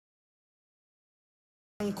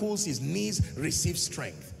ankles, his knees receive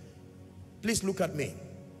strength. Please look at me.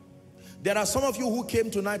 There are some of you who came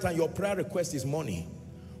tonight and your prayer request is money,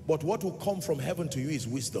 but what will come from heaven to you is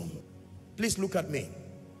wisdom. Please look at me.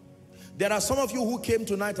 There are some of you who came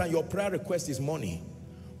tonight and your prayer request is money,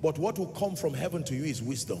 but what will come from heaven to you is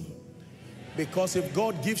wisdom. Because if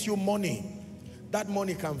God gives you money, that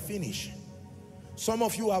money can finish. Some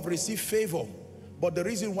of you have received favor, but the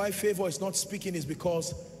reason why favor is not speaking is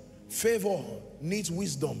because favor needs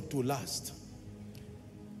wisdom to last.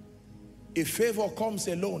 If favor comes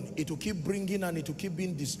alone, it will keep bringing and it will keep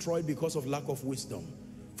being destroyed because of lack of wisdom.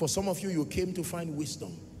 For some of you, you came to find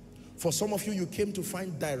wisdom. For some of you, you came to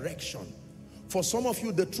find direction. For some of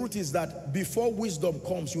you, the truth is that before wisdom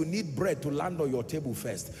comes, you need bread to land on your table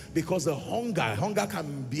first. Because the hunger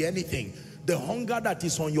can be anything. The hunger that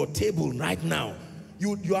is on your table right now,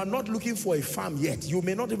 you are not looking for a farm yet. You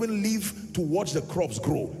may not even live to watch the crops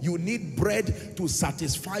grow. You need bread to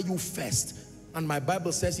satisfy you first. And my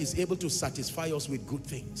Bible says he's able to satisfy us with good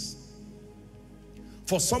things.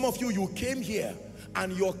 For some of you, you came here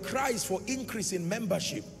and your cry is for increase in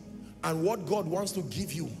membership. And what God wants to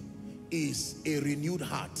give you is a renewed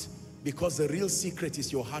heart. Because the real secret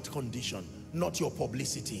is your heart condition, not your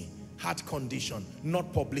publicity. Heart condition,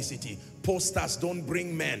 not publicity. Posters don't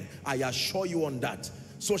bring men. I assure you on that.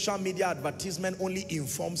 Social media advertisement only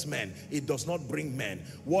informs men. It does not bring men.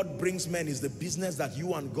 What brings men is the business that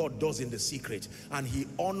you and God does in the secret. And he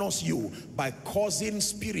honors you by causing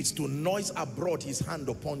spirits to noise abroad his hand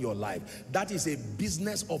upon your life. That is a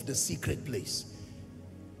business of the secret place.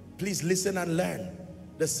 Please listen and learn.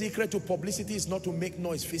 The secret to publicity is not to make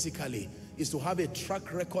noise physically. It's to have a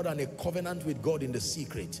track record and a covenant with God in the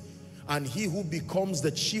secret. And he who becomes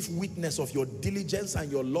the chief witness of your diligence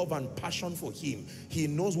and your love and passion for him, he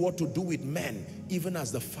knows what to do with men, even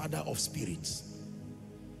as the Father of spirits.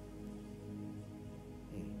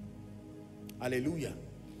 Hallelujah.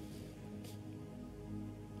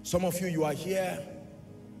 Some of you, you are here.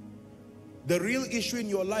 The real issue in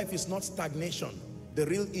your life is not stagnation. The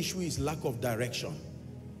real issue is lack of direction.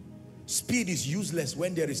 Speed is useless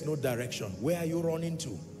when there is no direction. Where are you running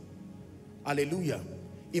to? Hallelujah.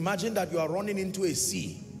 Imagine that you are running into a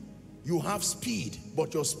sea. You have speed,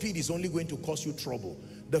 but your speed is only going to cause you trouble.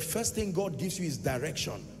 The first thing God gives you is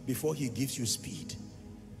direction before he gives you speed.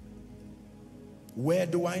 Where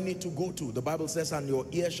do I need to go to? The Bible says, and your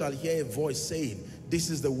ear shall hear a voice saying, this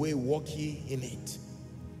is the way, walk ye in it.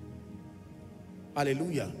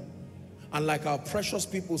 Hallelujah. And like our precious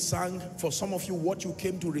people sang, for some of you, what you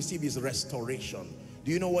came to receive is restoration.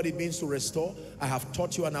 Do you know what it means to restore? I have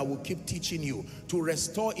taught you and I will keep teaching you. To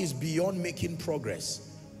restore is beyond making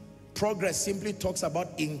progress. Progress simply talks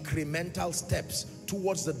about incremental steps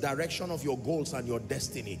towards the direction of your goals and your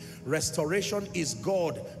destiny. Restoration is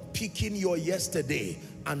God picking your yesterday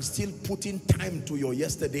and still putting time to your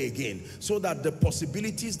yesterday again, so that the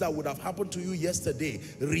possibilities that would have happened to you yesterday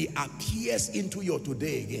reappears into your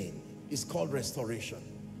today again. It's called restoration.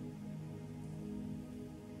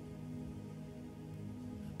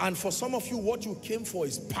 And for some of you, what you came for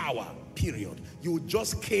is power, period. You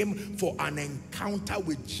just came for an encounter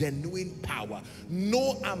with genuine power.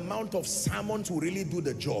 No amount of sermons will really do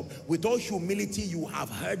the job. With all humility, you have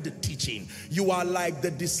heard the teaching. You are like the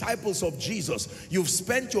disciples of Jesus. You've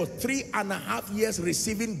spent your 3.5 years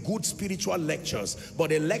receiving good spiritual lectures,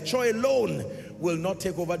 but a lecture alone will not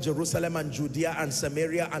take over Jerusalem and Judea and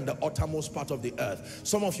Samaria and the uttermost part of the earth.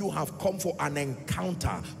 Some of you have come for an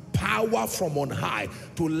encounter, power from on high,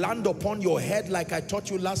 to land upon your head like I taught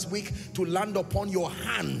you last week, to land upon your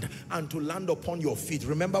hand, and to land upon your feet.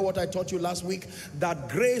 Remember what I taught you last week? That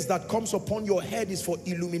grace that comes upon your head is for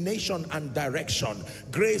illumination and direction.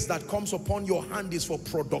 Grace that comes upon your hand is for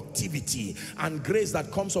productivity. And grace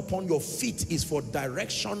that comes upon your feet is for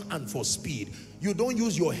direction and for speed. You don't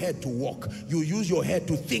use your head to walk. You use your head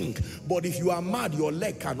to think. But if you are mad, your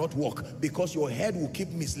leg cannot walk, because your head will keep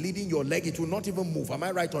misleading your leg. It will not even move. Am I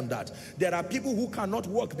right on that? There are people who cannot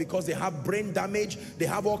walk because they have brain damage. They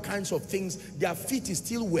have all kinds of things. Their feet is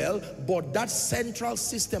still well, but that central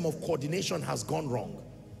system of coordination has gone wrong.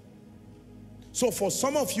 So for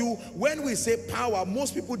some of you, when we say power,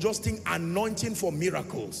 most people just think anointing for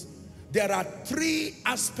miracles. There are 3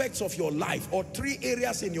 aspects of your life, or 3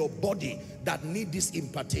 areas in your body that need this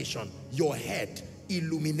impartation. Your head,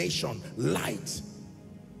 illumination, light.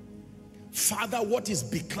 Father, what is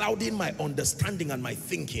beclouding my understanding and my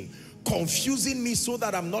thinking? Confusing me so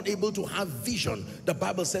that I'm not able to have vision. The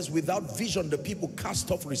Bible says without vision, the people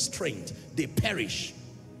cast off restraint. They perish.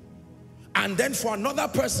 And then for another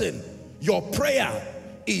person, your prayer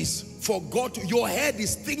is for God to, your head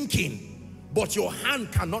is thinking, but your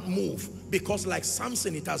hand cannot move because, like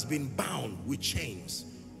Samson, it has been bound with chains.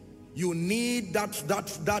 You need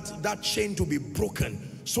that chain to be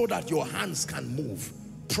broken so that your hands can move.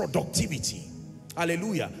 Productivity.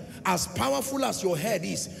 Hallelujah. As powerful as your head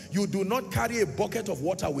is, you do not carry a bucket of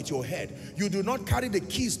water with your head. You do not carry the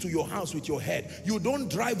keys to your house with your head. You don't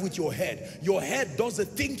drive with your head. Your head does the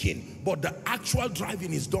thinking, but the actual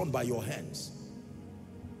driving is done by your hands.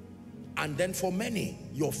 And then for many,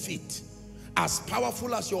 your feet. As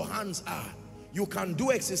powerful as your hands are, you can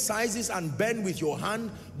do exercises and bend with your hand,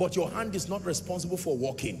 but your hand is not responsible for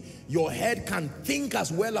walking. Your head can think as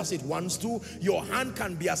well as it wants to. Your hand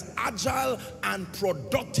can be as agile and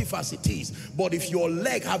productive as it is. But if your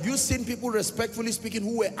leg, have you seen people, respectfully speaking,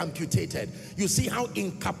 who were amputated? You see how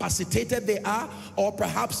incapacitated they are? Or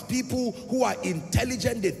perhaps people who are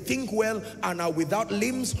intelligent, they think well and are without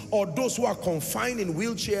limbs, or those who are confined in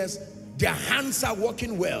wheelchairs. Their hands are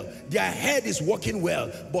working well, their head is working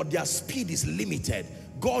well, but their speed is limited.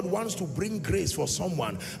 God wants to bring grace for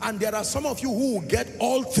someone. And there are some of you who will get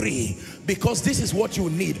all three, because this is what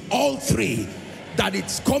you need, all three. That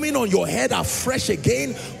it's coming on your head afresh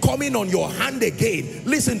again, coming on your hand again.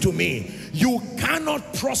 Listen to me, you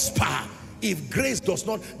cannot prosper if grace does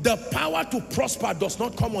not, the power to prosper does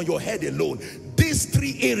not come on your head alone. These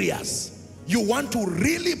three areas, you want to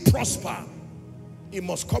really prosper, it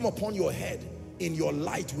must come upon your head. In your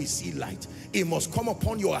light we see light. It must come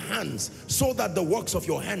upon your hands so that the works of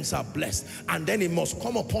your hands are blessed. And then it must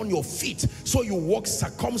come upon your feet so you walk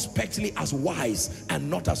circumspectly as wise and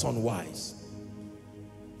not as unwise.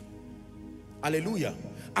 Hallelujah.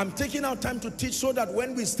 I'm taking our time to teach so that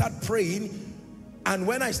when we start praying and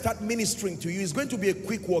when I start ministering to you, it's going to be a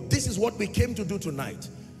quick walk. This is what we came to do tonight.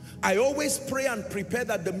 I always pray and prepare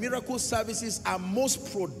that the miracle services are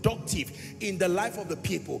most productive in the life of the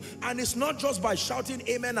people. And it's not just by shouting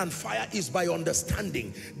amen and fire, it's by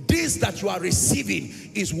understanding. This that you are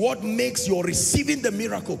receiving is what makes your receiving the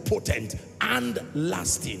miracle potent and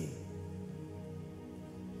lasting.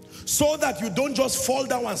 So that you don't just fall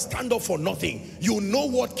down and stand up for nothing. You know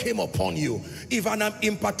what came upon you. If an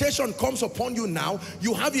impartation comes upon you now,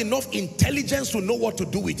 you have enough intelligence to know what to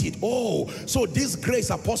do with it. Oh, so this grace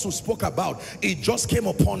Apostle spoke about, it just came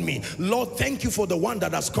upon me. Lord, thank you for the one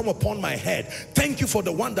that has come upon my head. Thank you for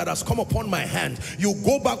the one that has come upon my hand. You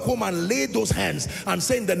go back home and lay those hands and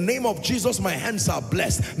say, in the name of Jesus, my hands are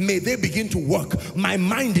blessed. May they begin to work. My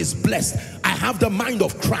mind is blessed. I have the mind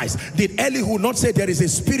of Christ. Did Elihu not say there is a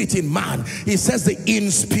spirit in man? He says the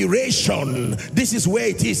inspiration. This is where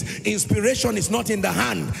it is. Inspiration is not in the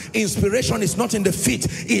hand. Inspiration is not in the feet.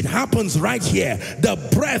 It happens right here. The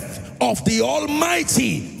breath of the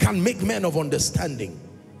Almighty can make men of understanding.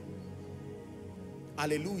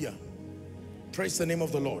 Hallelujah. Praise the name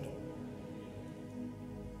of the Lord.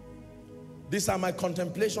 These are my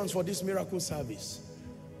contemplations for this miracle service.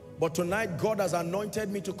 But tonight God has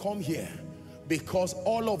anointed me to come here because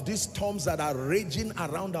all of these storms that are raging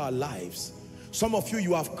around our lives, some of you,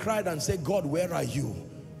 you have cried and said, God, where are you?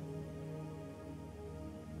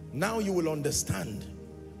 Now you will understand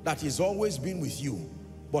that he's always been with you,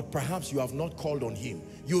 but perhaps you have not called on him.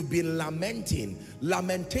 You've been lamenting.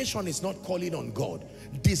 Lamentation is not calling on God.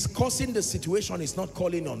 Discussing the situation is not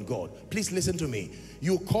calling on God. Please listen to me.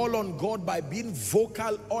 You call on God by being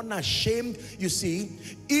vocal, unashamed. You see,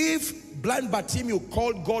 if blind Bartimaeus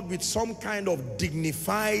called God with some kind of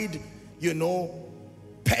dignified, you know,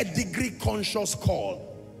 pedigree conscious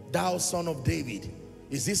call, thou son of David,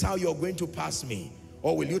 is this how you're going to pass me?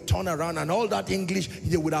 Or will you turn around? And all that English,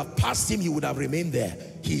 they would have passed him, he would have remained there.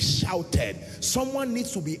 He shouted. Someone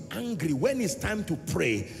needs to be angry when it's time to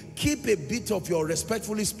pray. Keep a bit of your,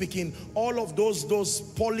 respectfully speaking, all of those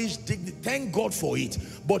polished dignity. Thank God for it.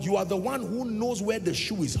 But you are the one who knows where the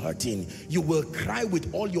shoe is hurting. You will cry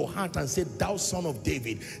with all your heart and say, thou son of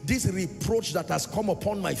David, this reproach that has come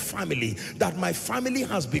upon my family, that my family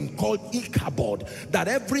has been called Ichabod, that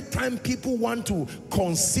every time people want to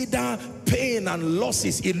consider pain and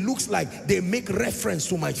losses, it looks like they make reference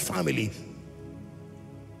to my family.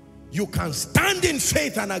 You can stand in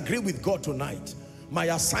faith and agree with God tonight. My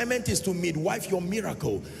assignment is to midwife your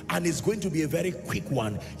miracle, and it's going to be a very quick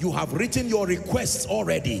one. You have written your requests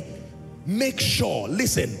already. Make sure,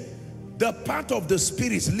 listen, the part of the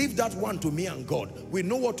spirits, leave that one to me and God. We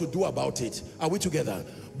know what to do about it. Are we together?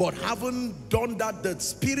 But having done that, the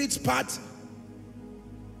spirit's part,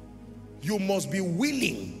 you must be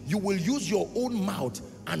willing. You will use your own mouth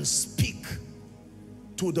and speak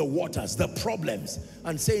to the waters, the problems,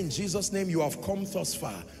 and say, in Jesus' name, you have come thus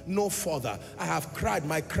far, no further. I have cried,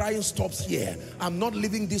 my crying stops here. I'm not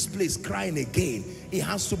leaving this place crying again. It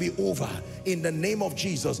has to be over in the name of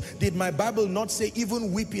Jesus. Did my Bible not say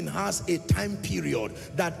even weeping has a time period,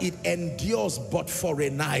 that it endures but for a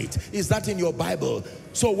night? Is that in your Bible?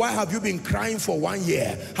 So why have you been crying for 1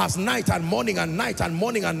 year? Has night and morning and night and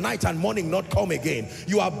morning and night and morning not come again?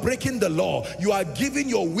 You are breaking the law. You are giving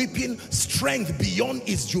your weeping strength beyond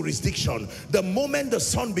its jurisdiction. The moment the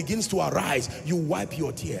sun begins to arise, you wipe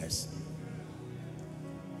your tears.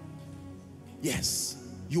 Yes,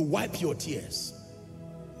 you wipe your tears.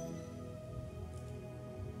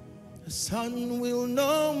 The sun will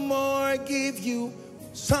no more give you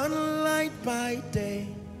sunlight by day.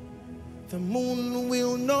 The moon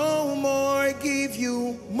will no more give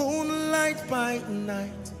you moonlight by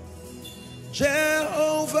night.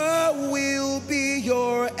 Jehovah will be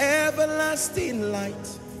your everlasting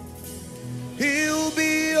light. He'll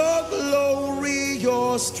be your glory,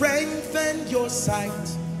 your strength and your sight.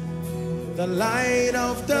 The light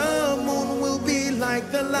of the moon will be like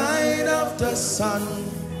the light of the sun,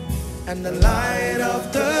 and the light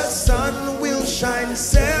of the sun will shine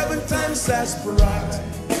 7 times as bright.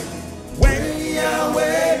 When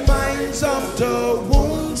Yahweh binds up the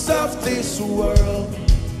wounds of this world,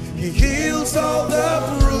 He heals all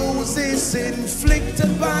the bruises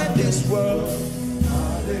inflicted by this world.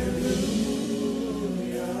 Hallelujah.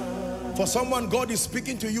 For someone, God is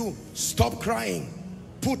speaking to you. Stop crying.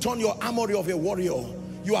 Put on your armor of a warrior.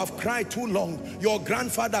 You have cried too long. Your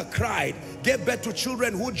grandfather cried, gave birth to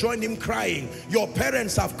children who joined him crying. Your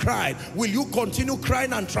parents have cried. Will you continue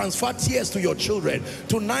crying and transfer tears to your children?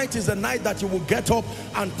 Tonight is the night that you will get up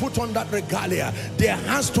and put on that regalia. There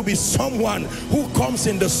has to be someone who comes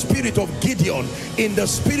in the spirit of Gideon, in the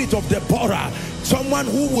spirit of Deborah. Someone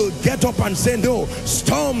who will get up and say, no,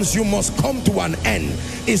 storms, you must come to an end.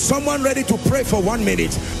 Is someone ready to pray for 1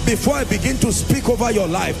 minute before I begin to speak over your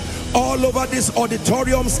life? All over this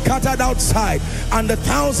auditorium, scattered outside, and the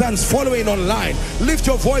thousands following online, lift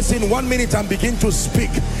your voice in 1 minute and begin to speak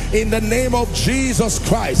in the name of Jesus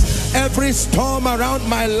Christ. Every storm around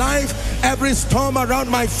my life, every storm around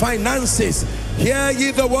my finances, hear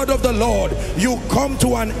ye the word of the Lord. You come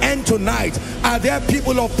to an end tonight. Are there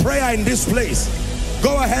people of prayer in this place?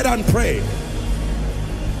 Go ahead and pray.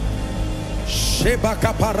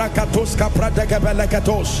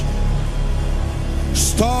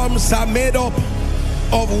 Storms are made up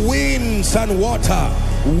of winds and water.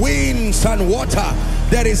 Winds and water.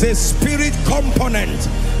 There is a spirit component.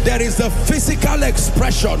 There is a physical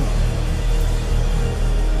expression.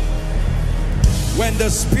 When the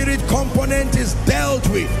spirit component is dealt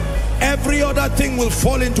with, every other thing will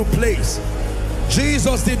fall into place.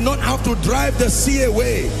 Jesus did not have to drive the sea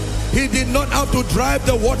away. He did not have to drive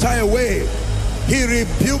the water away. He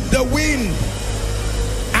rebuked the wind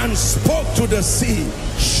and spoke to the sea.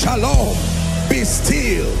 Shalom, be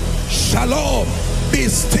still. Shalom, be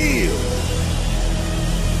still.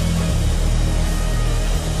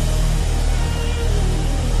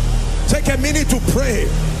 Take a minute to pray.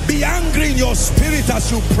 Be angry in your spirit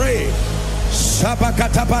as you pray.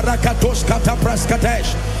 Sabakata barakatosh kata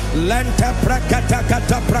praskatesh. Lenta prakata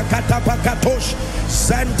kata prakata pakatosh.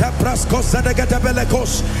 Santa praskos zadagata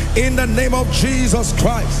belekos. In the name of Jesus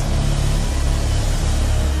Christ.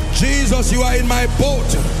 Jesus, you are in my boat,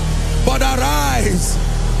 but arise,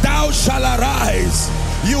 thou shalt arise.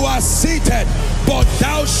 You are seated, but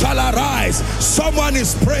thou shalt arise. Someone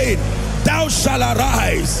is praying, thou shalt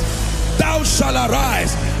arise, thou shalt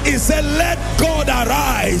arise. He said, let God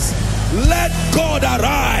arise, let God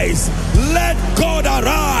arise, let God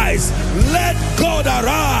arise, let God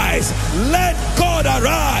arise, let God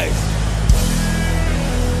arise.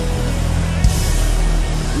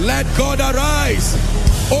 Let God arise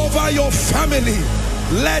over your family.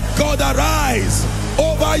 Let God arise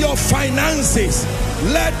over your finances.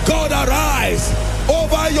 Let God arise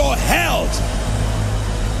over your health.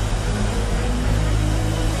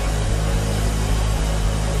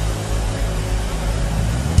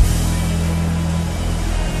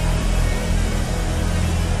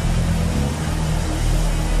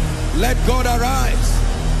 Let God arise.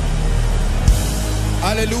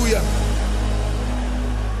 Hallelujah.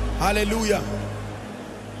 Hallelujah.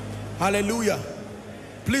 Hallelujah.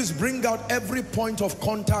 Please bring out every point of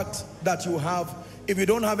contact that you have. If you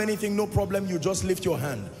don't have anything, no problem, you just lift your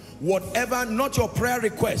hand. Whatever, not your prayer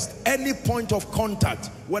request, any point of contact,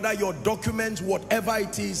 whether your document, whatever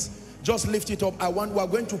it is, just lift it up. We are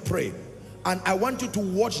going to pray, and I want you to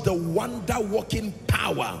watch the wonder-working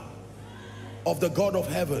power of the God of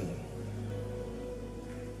heaven.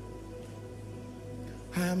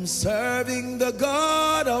 I'm serving the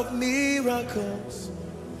God of miracles.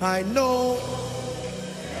 I know,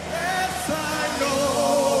 yes I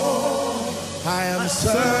know, I am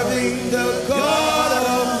serving the God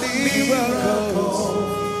of miracles.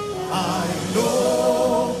 I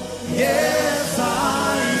know, yes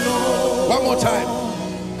I know. One more time.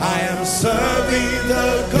 I am serving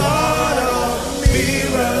the God of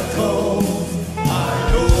miracles.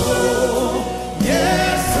 I know,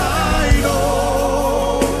 yes I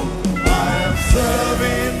know. I am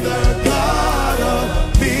serving the God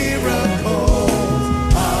of miracles.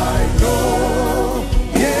 I know,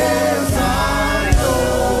 yes I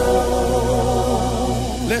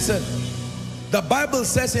know. Listen, the Bible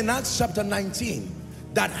says in Acts chapter 19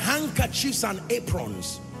 that handkerchiefs and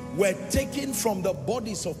aprons were taken from the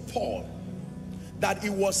bodies of Paul, that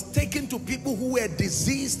it was taken to people who were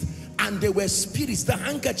diseased and they were spirits. The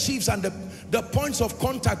handkerchiefs and the points of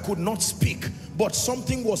contact could not speak, but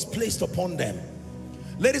something was placed upon them.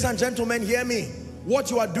 Ladies and gentlemen, hear me.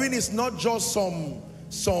 What you are doing is not just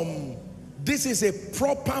this is a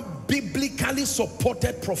proper biblically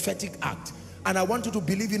supported prophetic act, and I want you to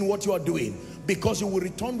believe in what you are doing, because you will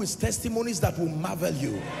return with testimonies that will marvel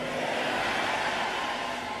you.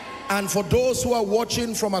 And for those who are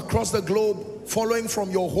watching from across the globe, following from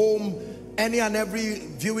your home, any and every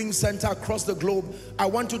viewing center across the globe, I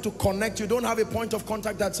want you to connect. You don't have a point of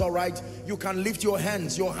contact, that's all right. You can lift your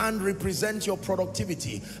hands. Your hand represents your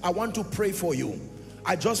productivity. I want to pray for you.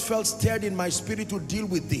 I just felt stirred in my spirit to deal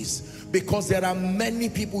with this, because there are many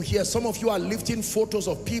people here. Some of you are lifting photos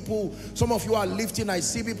of people. Some of you are lifting, I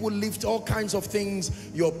see people lift all kinds of things.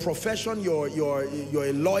 Your profession, you're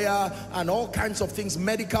a lawyer and all kinds of things,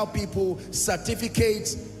 medical people,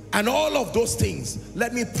 certificates, and all of those things.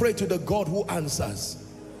 Let me pray to the God who answers.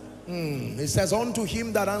 It says, unto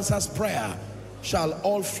him that answers prayer shall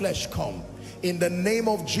all flesh come. In the name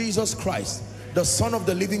of Jesus Christ, the Son of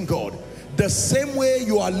the living God, the same way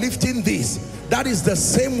you are lifting this, that is the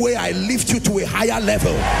same way I lift you to a higher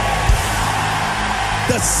level.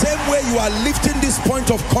 The same way you are lifting this point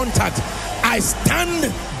of contact, I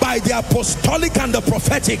stand by the apostolic and the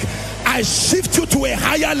prophetic. I shift you to a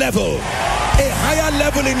higher level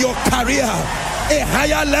in your career, a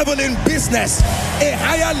higher level in business, a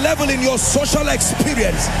higher level in your social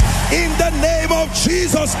experience, in the name of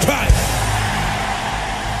Jesus Christ.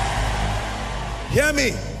 Hear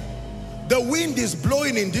me. The wind is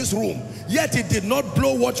blowing in this room, yet it did not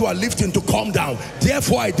blow what you are lifting to come down.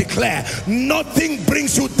 Therefore I declare, nothing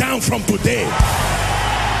brings you down from today.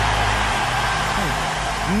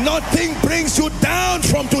 Nothing brings you down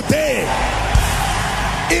from today.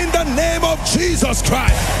 In the name of Jesus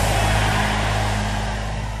Christ.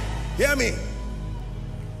 Hear me.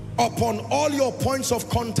 Upon all your points of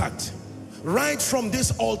contact, right from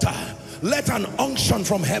this altar, let an unction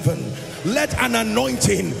from heaven, let an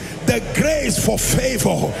anointing, the grace for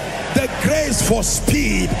favor, the grace for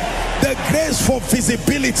speed, the grace for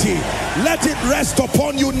visibility, let it rest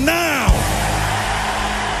upon you now.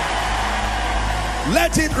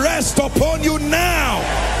 Let it rest upon you now.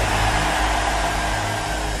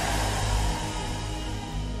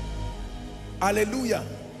 Hallelujah.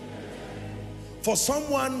 For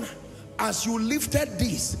someone, as you lifted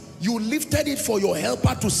this, you lifted it for your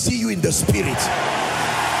helper to see you in the spirit.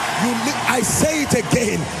 I say it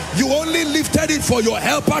again, you only lifted it for your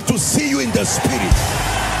helper to see you in the spirit.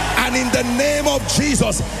 And in the name of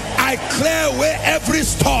Jesus, I clear away every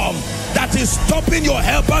storm that is stopping your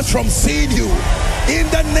helpers from seeing you. In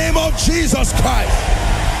the name of Jesus Christ.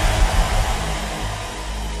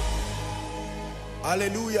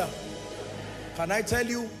 Hallelujah. Can I tell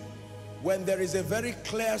you, when there is a very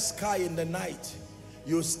clear sky in the night,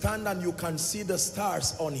 you stand and you can see the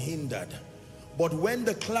stars unhindered. But when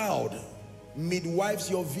the cloud midwives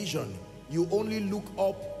your vision, you only look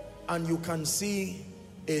up and you can see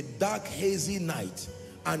a dark, hazy night.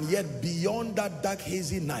 And yet beyond that dark,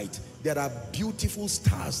 hazy night, there are beautiful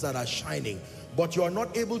stars that are shining. But you are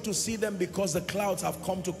not able to see them because the clouds have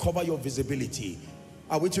come to cover your visibility.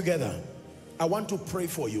 Are we together? I want to pray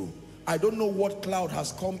for you. I don't know what cloud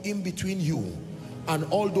has come in between you and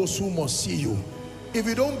all those who must see you. If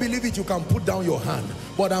you don't believe it, you can put down your hand.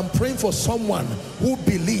 But I'm praying for someone who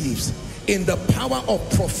believes in the power of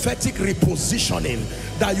prophetic repositioning,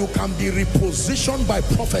 that you can be repositioned by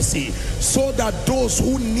prophecy so that those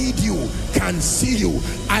who need you can see you.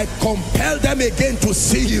 I compel them again to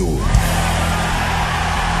see you.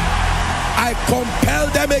 I compel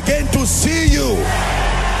them again to see you.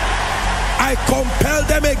 I compel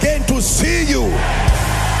them again to see you.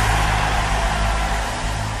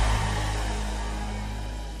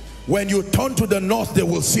 When you turn to the north, they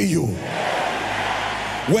will see you.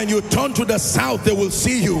 When you turn to the south, they will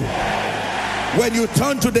see you. When you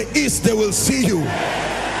turn to the east, they will see you.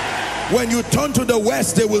 When you turn to the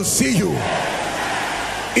west, they will see you.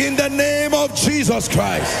 In the name of Jesus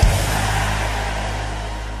Christ.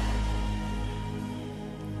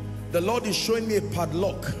 The Lord is showing me a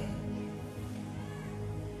padlock.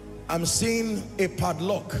 I'm seeing a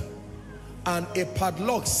padlock, and a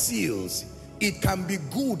padlock seals. It can be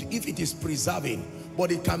good if it is preserving,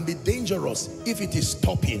 but it can be dangerous if it is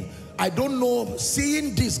stopping. I don't know,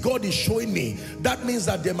 seeing this, God is showing me, that means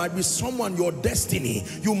that there might be someone, your destiny,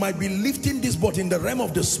 you might be lifting this, but in the realm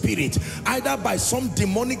of the spirit, either by some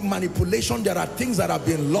demonic manipulation, there are things that have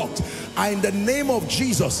been locked. In the name of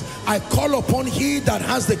Jesus, I call upon he that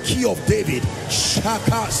has the key of David.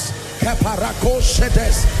 Shakas, keparako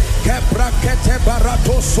shedes, keprakete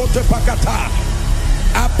barato sote pakata,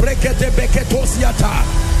 aprekete beketos yata.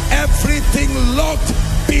 Everything locked,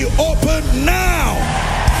 be open now.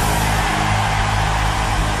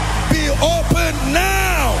 Be open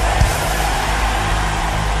now.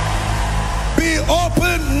 Be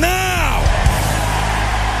open now.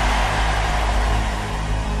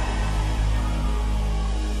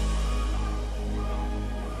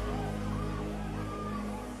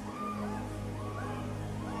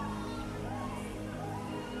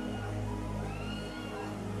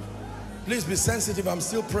 Please be sensitive. I'm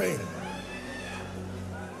still praying.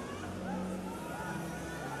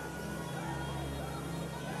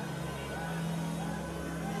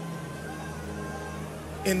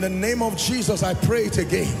 In the name of Jesus, I pray it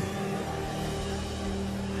again.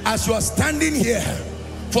 As you are standing here,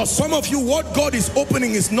 for some of you, what God is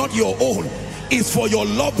opening is not your own. It's for your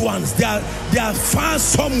loved ones. They are far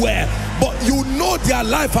somewhere, but you know their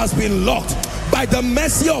life has been locked. By the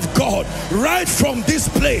mercy of God, right from this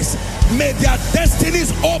place, may their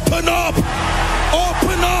destinies open up.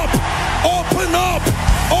 Open up. Open up.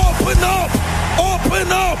 Open up.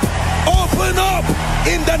 Open up. Open up.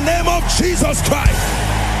 In the name of Jesus Christ.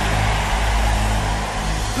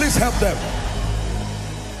 Please help them.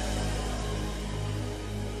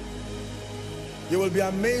 You will be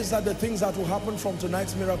amazed at the things that will happen from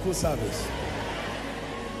tonight's miracle service.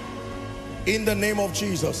 In the name of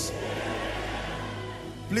Jesus.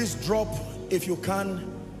 Please drop, if you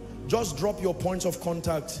can, just drop your points of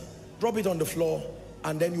contact. Drop it on the floor,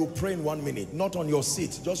 and then you pray in 1 minute. Not on your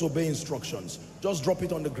seat, just obey instructions. Just drop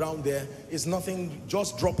it on the ground there. It's nothing,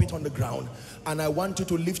 just drop it on the ground. And I want you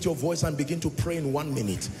to lift your voice and begin to pray in 1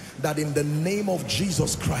 minute. That in the name of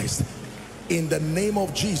Jesus Christ, in the name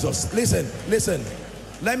of Jesus. Listen, listen.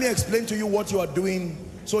 Let me explain to you what you are doing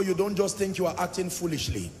so you don't just think you are acting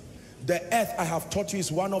foolishly. The earth, I have taught you,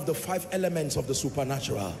 is one of the 5 elements of the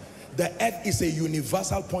supernatural. The earth is a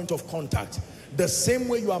universal point of contact. The same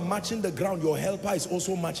way you are matching the ground, your helper is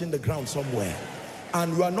also matching the ground somewhere.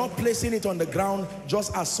 And you are not placing it on the ground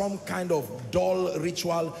just as some kind of dull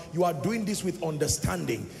ritual. You are doing this with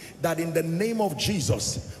understanding that in the name of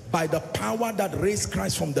Jesus, by the power that raised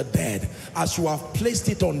Christ from the dead, as you have placed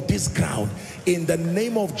it on this ground, in the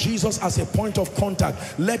name of Jesus as a point of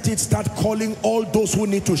contact, let it start calling all those who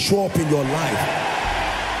need to show up in your life.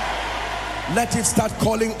 Let it start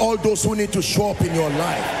calling all those who need to show up in your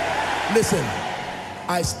life. Listen,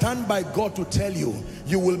 I stand by God to tell you,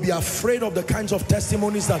 you will be afraid of the kinds of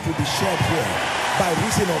testimonies that will be shared here by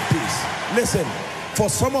reason of this. Listen, for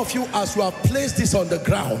some of you, as you have placed this on the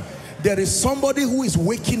ground, there is somebody who is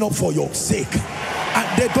waking up for your sake,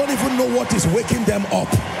 and they don't even know what is waking them up.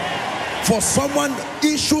 For someone,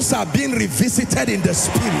 issues are being revisited in the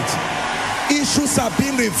spirit. Issues are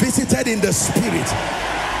being revisited in the spirit.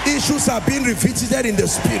 Issues are being revisited in the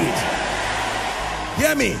spirit.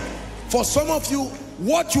 Hear me. For some of you,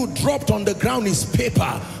 what you dropped on the ground is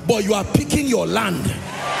paper, but you are picking your land.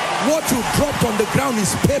 What you dropped on the ground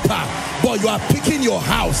is paper, but you are picking your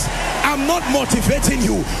house. I'm not motivating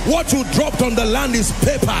you. What you dropped on the land is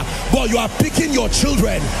paper, but you are picking your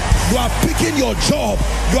children. You are picking your job.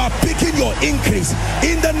 You are picking your increase.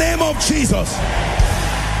 In the name of Jesus.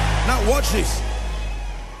 Now watch this.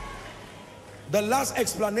 The last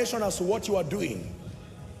explanation as to what you are doing.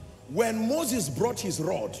 When Moses brought his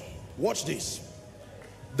rod, watch this.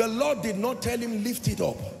 The Lord did not tell him lift it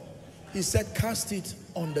up. He said cast it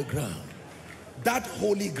on the ground. That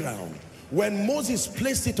holy ground. When Moses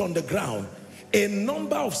placed it on the ground, a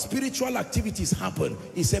number of spiritual activities happened.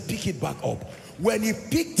 He said pick it back up. When he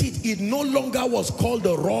picked it, it no longer was called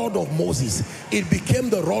the rod of Moses. It became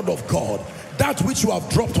the rod of God. That which you have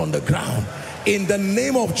dropped on the ground, in the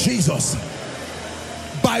name of Jesus,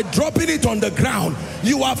 by dropping it on the ground,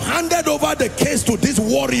 you have handed over the case to this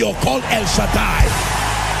warrior called El Shaddai.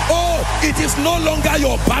 Oh, it is no longer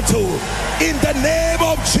your battle. In the name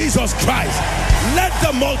of Jesus Christ, let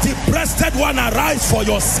the multi-breasted one arise for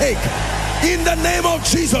your sake. In the name of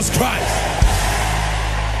Jesus Christ.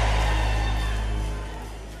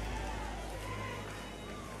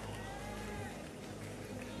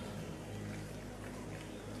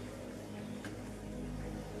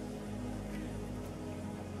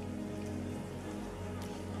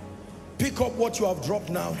 Pick up what you have dropped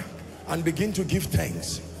now and begin to give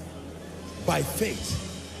thanks. By faith.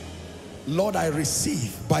 Lord, I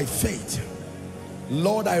receive by faith.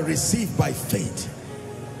 Lord, I receive by faith.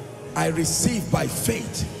 I receive by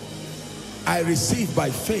faith. I receive by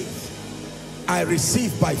faith. I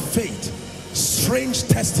receive by faith. Strange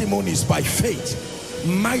testimonies by faith.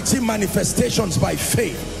 Mighty manifestations by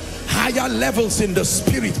faith. Higher levels in the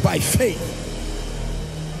spirit by faith.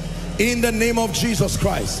 In the name of Jesus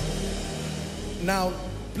Christ. Now,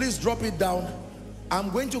 please drop it down. I'm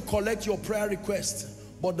going to collect your prayer request,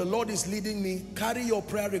 but the Lord is leading me. Carry your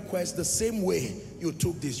prayer request the same way you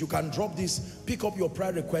took this. You can drop this, pick up your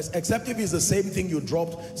prayer request, except if it's the same thing you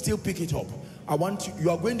dropped, still pick it up. I want you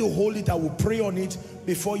are going to hold it. I will pray on it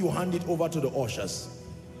before you hand it over to the ushers.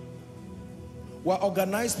 We're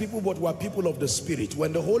organized people, but we're people of the Spirit.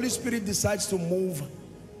 When the Holy Spirit decides to move,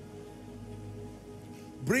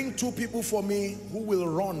 bring 2 people for me who will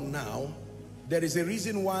run now. There is a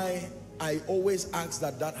reason why I always ask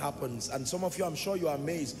that happens. And some of you, I'm sure you are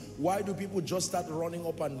amazed. Why do people just start running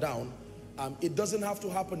up and down? It doesn't have to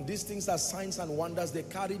happen. These things are signs and wonders. They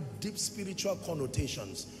carry deep spiritual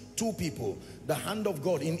connotations. 2 people, the hand of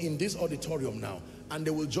God in this auditorium now, and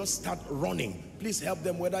they will just start running. Please help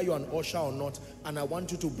them, whether you're an usher or not, and I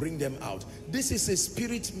want you to bring them out. This is a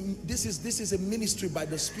spirit, this is a ministry by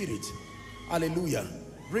the Spirit. Hallelujah.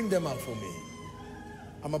 Bring them out for me.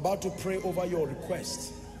 I'm about to pray over your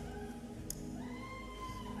request.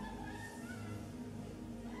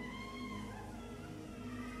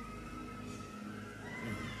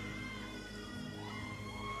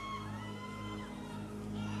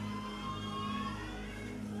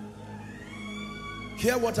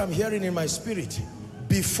 Hear what I'm hearing in my spirit.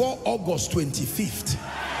 Before August 25th.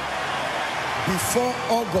 Before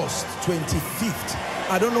August 25th.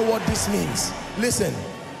 I don't know what this means. Listen,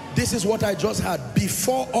 this is what I just had.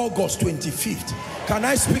 Before August 25th. Can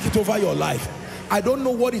I speak it over your life? I don't know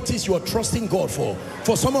what it is you are trusting God for.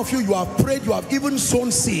 For some of you, you have prayed, you have even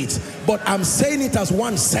sown seeds. But I'm saying it as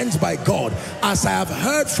one sent by God. As I have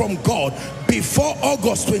heard from God, before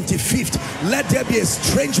August 25th, let there be a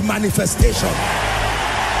strange manifestation.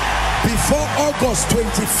 Before August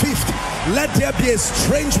 25th, let there be a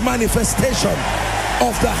strange manifestation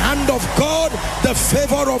of the hand of God, the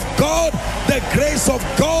favor of God, the grace of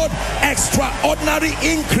God, extraordinary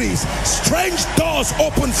increase, strange doors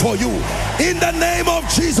open for you in the name of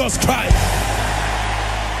Jesus Christ.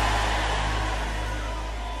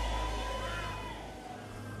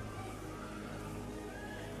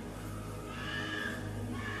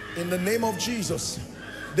 In the name of Jesus.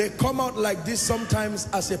 They come out like this sometimes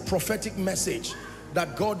as a prophetic message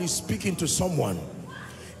that God is speaking to someone.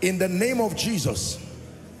 In the name of Jesus.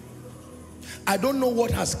 I don't know what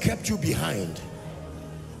has kept you behind,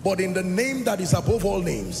 but in the name that is above all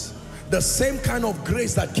names, the same kind of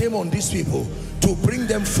grace that came on these people to bring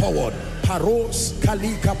them forward. Paros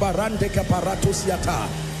kalika barande kaparatosiata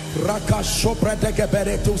raka shobradeke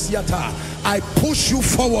beretosiata. I push you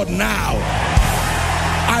forward now.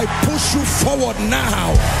 I push you forward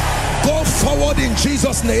now. Go forward in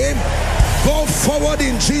Jesus' name. Go forward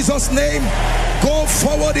in Jesus' name. Go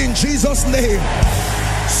forward in Jesus' name.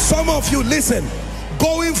 Some of you, listen,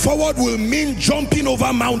 going forward will mean jumping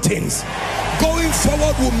over mountains. Going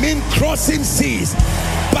forward will mean crossing seas.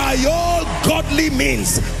 By all godly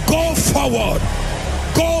means, go forward.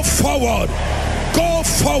 Go forward. Go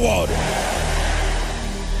forward.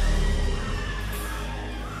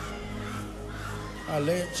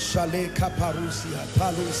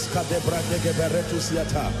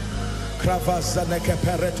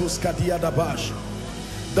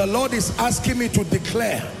 The Lord is asking me to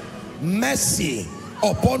declare mercy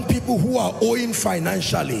upon people who are owing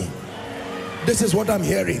financially. This is what I'm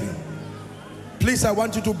hearing. Please, I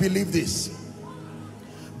want you to believe this.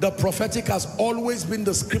 The prophetic has always been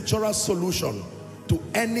the scriptural solution to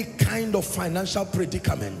any kind of financial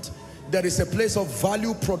predicament. There is a place of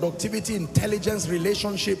value, productivity, intelligence,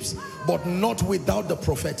 relationships, but not without the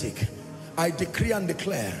prophetic. I decree and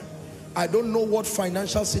declare, I don't know what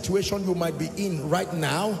financial situation you might be in right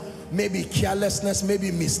now. Maybe carelessness,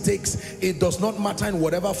 maybe mistakes. It does not matter in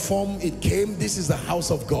whatever form it came. This is the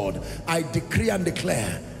house of God. I decree and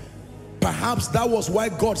declare, Perhaps that was why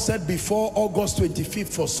God said before August 25th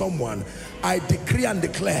for someone, I decree and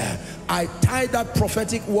declare, I tie that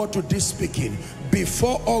prophetic word to this speaking.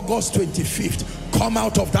 Before August 25th, come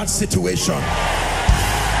out of that situation.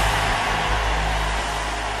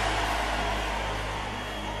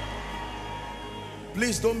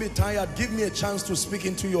 Please don't be tired. Give me a chance to speak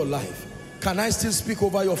into your life. Can I still speak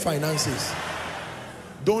over your finances?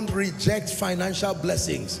 Don't reject financial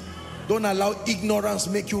blessings. Don't allow ignorance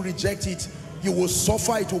make you reject it. You will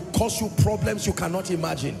suffer. It will cause you problems you cannot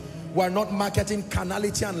imagine. We are not marketing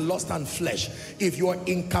carnality and lust and flesh. If you are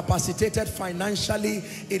incapacitated financially,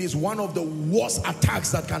 it is one of the worst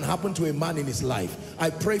attacks that can happen to a man in his life. I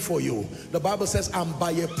pray for you. The Bible says, and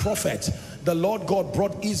by a prophet, the Lord God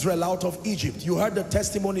brought Israel out of Egypt. You heard the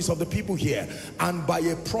testimonies of the people here. And by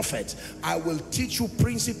a prophet, I will teach you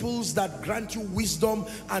principles that grant you wisdom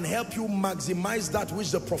and help you maximize that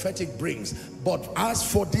which the prophetic brings. But as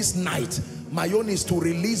for this night, my own is to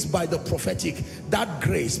release by the prophetic that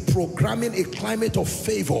grace, programming a climate of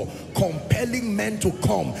favor, compelling men to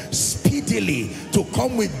come speedily, to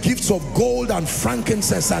come with gifts of gold and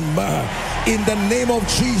frankincense and myrrh. In the name of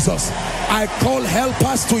Jesus, I call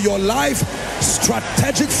helpers to your life,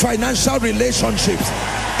 strategic financial relationships.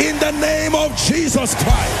 In the name of Jesus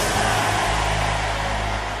Christ.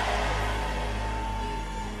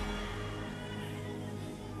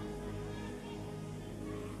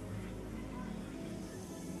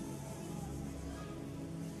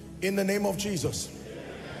 In the name of Jesus.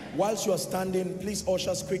 Whilst you are standing, please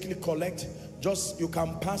ushers quickly collect. Just, you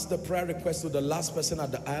can pass the prayer request to the last person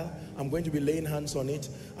at the aisle. I'm going to be laying hands on it,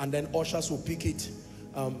 and then ushers will pick it.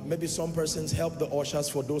 Maybe some persons help the ushers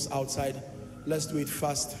for those outside. Let's do it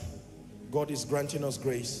fast. God is granting us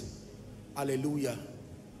grace. Hallelujah.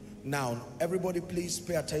 Now, everybody please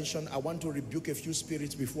pay attention. I want to rebuke a few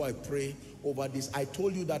spirits before I pray over this. I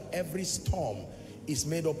told you that every storm is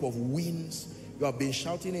made up of winds. You have been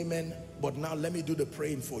shouting amen, but now let me do the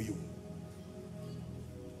praying for you.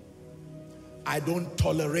 I don't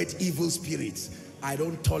tolerate evil spirits. I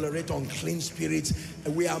don't tolerate unclean spirits.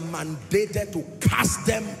 We are mandated to cast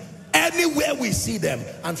them anywhere we see them.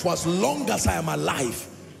 And for as long as I am alive,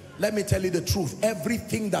 let me tell you the truth.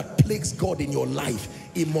 Everything that plagues God in your life,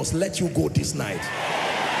 He must let you go this night.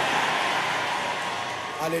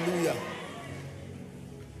 Hallelujah.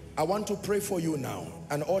 I want to pray for you now.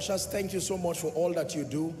 And ushers, thank you so much for all that you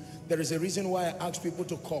do. There is a reason why I ask people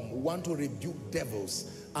to come. We want to rebuke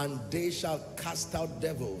devils, and they shall cast out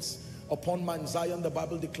devils. Upon Mount Zion, the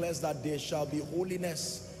Bible declares that there shall be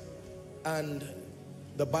holiness. And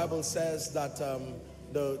the Bible says that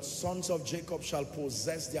the sons of Jacob shall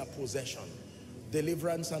possess their possession.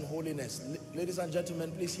 Deliverance and holiness. Ladies and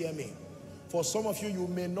gentlemen, please hear me. For some of you, you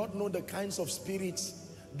may not know the kinds of spirits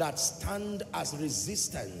that stand as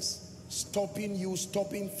resistance, stopping you,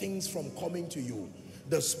 stopping things from coming to you.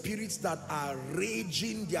 The spirits that are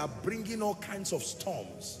raging, they are bringing all kinds of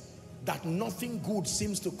storms, that nothing good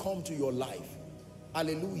seems to come to your life.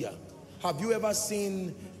 Hallelujah. Have you ever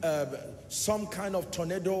seen some kind of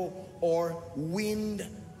tornado or wind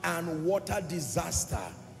and water disaster?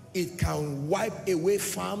 It can wipe away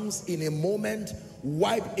farms in a moment,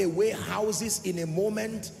 wipe away houses in a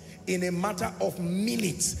moment. In a matter of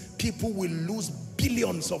minutes, people will lose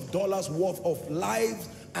billions of dollars worth of lives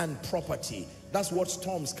and property. That's what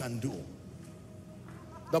storms can do.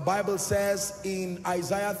 The Bible says in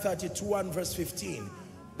Isaiah 32 and verse 15,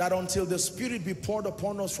 that until the Spirit be poured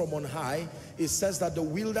upon us from on high, it says that the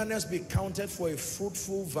wilderness be counted for a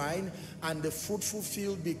fruitful vine, and the fruitful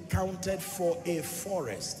field be counted for a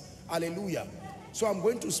forest. Hallelujah. So I'm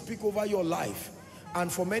going to speak over your life. And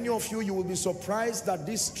for many of you, you will be surprised that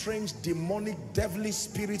these strange demonic devilish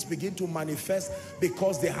spirits begin to manifest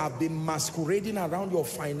because they have been masquerading around your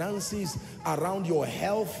finances, around your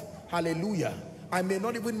health. Hallelujah. I may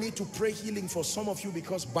not even need to pray healing for some of you,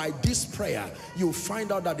 because by this prayer, you'll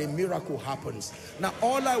find out that a miracle happens. Now,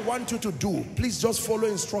 all I want you to do, please just follow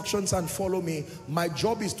instructions and follow me. My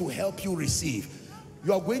job is to help you receive.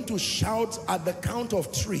 You are going to shout at the count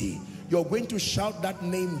of 3. You're going to shout that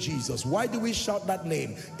name, Jesus. Why do we shout that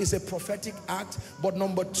name? It's a prophetic act. But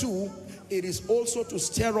number 2, it is also to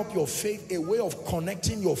stir up your faith, a way of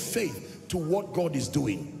connecting your faith to what God is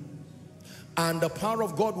doing. And the power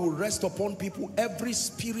of God will rest upon people. Every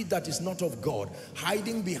spirit that is not of God,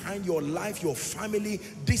 hiding behind your life, your family,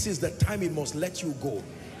 this is the time it must let you go.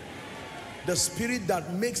 The spirit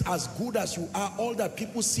that makes as good as you are, all that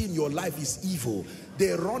people see in your life is evil. They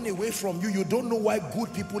run away from you. You don't know why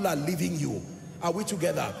good people are leaving you. Are we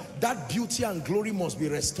together? That beauty and glory must be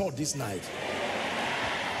restored this night.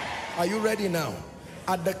 Are you ready now?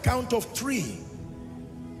 At the count of 3,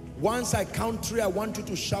 Once I count 3, I want you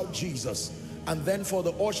to shout Jesus. And then for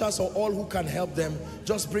the ushers or all who can help them,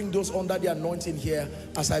 just bring those under the anointing here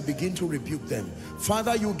as I begin to rebuke them.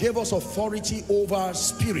 Father, you gave us authority over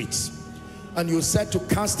spirits, and you said to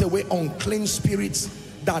cast away unclean spirits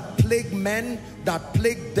that plague men, that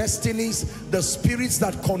plague destinies, the spirits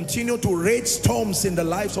that continue to rage storms in the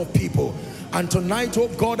lives of people. And tonight, oh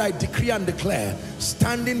God, I decree and declare,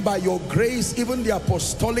 standing by your grace, even the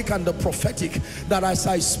apostolic and the prophetic, that as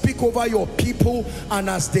I speak over your people and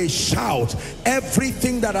as they shout,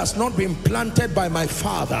 everything that has not been planted by my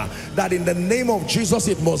Father, that in the name of Jesus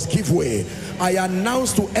it must give way. I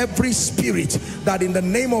announce to every spirit that in the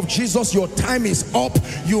name of Jesus, your time is up.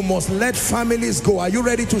 You must let families go. Are you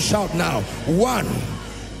ready to shout now? 1,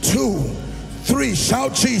 2, 3.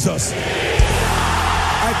 Shout Jesus.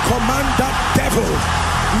 I command that devil,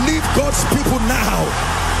 leave God's people now.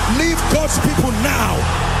 Leave God's people now.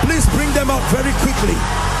 Please bring them out very quickly.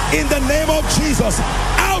 In the name of Jesus,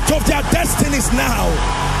 out of their destinies now.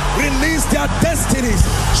 Release their destinies.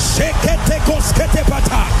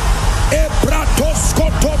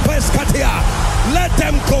 Let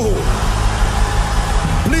them go.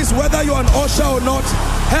 Please, whether you're an usher or not,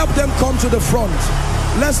 help them come to the front.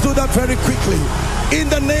 Let's do that very quickly. In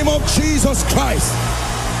the name of Jesus Christ,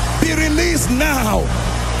 be released now.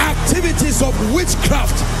 Activities of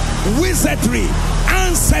witchcraft, wizardry,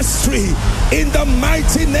 ancestry, in the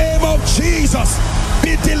mighty name of Jesus,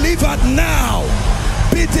 be delivered now.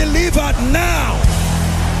 Be delivered now.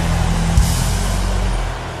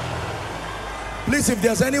 Please, if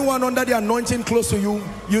there's anyone under the anointing close to you,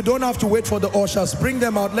 you don't have to wait for the ushers. Bring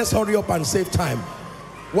them out. Let's hurry up and save time.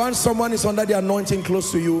 Once someone is under the anointing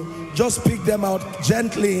close to you, just pick them out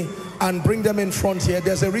gently and bring them in front here.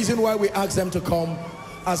 There's a reason why we ask them to come.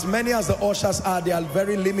 As many as the ushers are, they are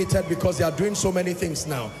very limited because they are doing so many things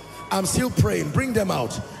now. I'm still praying. Bring them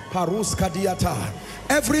out.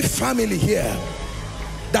 Every family here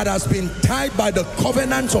that has been tied by the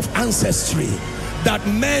covenants of ancestry, that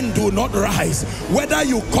men do not rise, whether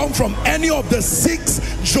you come from any of the 6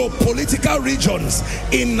 geopolitical regions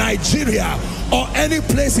in Nigeria or any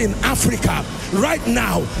place in Africa, right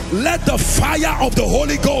now, let the fire of the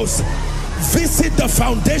Holy Ghost visit the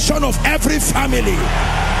foundation of every family.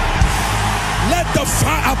 Let the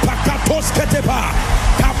fire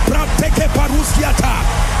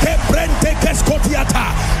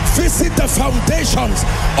visit the foundations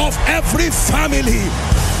of every family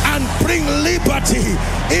and bring liberty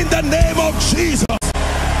in the name of Jesus.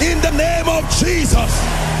 In the name of Jesus.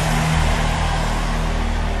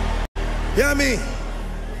 Hear me.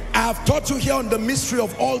 I have taught you here on the mystery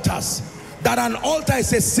of altars that an altar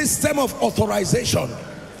is a system of authorization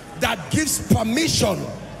that gives permission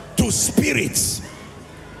to spirits.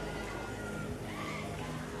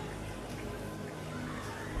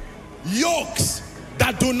 Yokes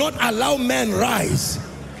that do not allow men rise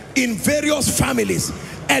in various families,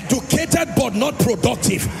 educated but not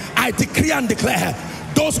productive, I decree and declare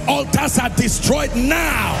those altars are destroyed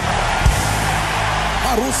now.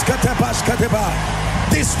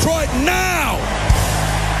 Destroyed now.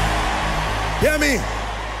 Hear me.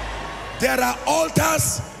 There are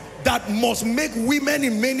altars that must make women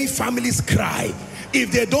in many families cry.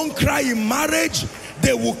 If they don't cry in marriage,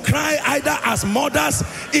 they will cry either as mothers.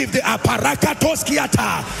 If they are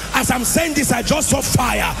parakatoskiata, as I'm saying this, I just saw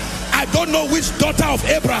fire. I don't know which daughter of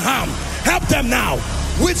Abraham, help them now,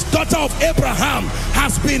 which daughter of Abraham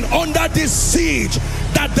has been under this siege,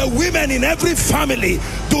 that the women in every family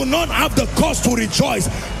do not have the cause to rejoice.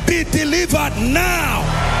 Be delivered now.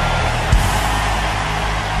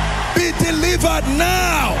 Be delivered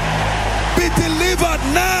now. Be delivered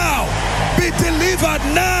now. Be delivered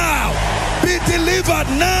now. Be delivered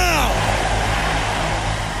now.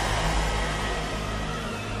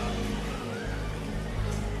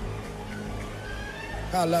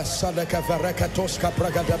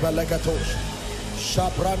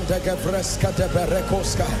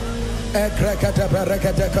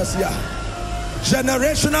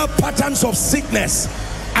 Generational patterns of sickness,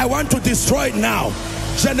 I want to destroy it now.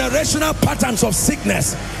 Generational patterns of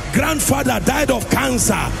sickness. Grandfather died of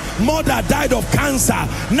cancer, mother died of cancer,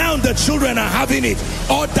 now the children are having it,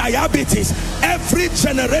 or diabetes. Every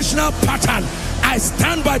generational pattern, I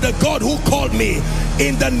stand by the God who called me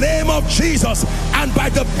in the name of Jesus and by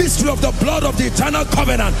the mystery of the blood of the eternal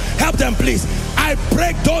covenant. Help them, please. I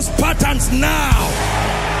break those patterns now.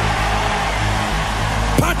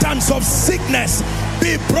 Patterns of sickness,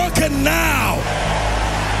 be broken now.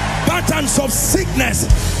 Patterns of sickness,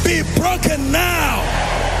 be broken now.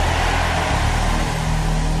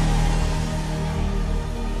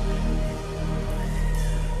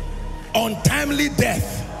 Untimely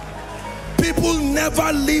death, People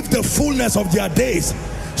never live the fullness of their days.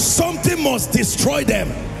 Something must destroy them.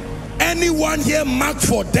 Anyone here marked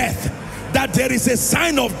for death, that there is a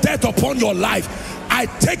sign of death upon your life, I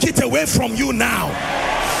take it away from you now.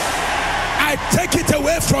 I take it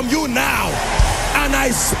away from you now, and I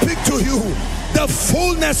speak to you. The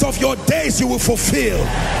fullness of your days you will fulfill.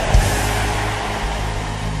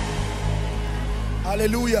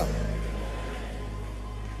 Hallelujah.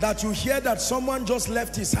 That you hear that someone just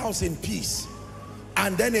left his house in peace,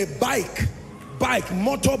 and then a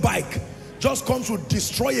motorbike just comes to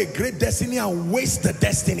destroy a great destiny and waste the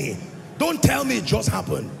destiny. Don't tell me it just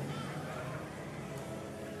happened.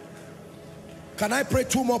 Can I pray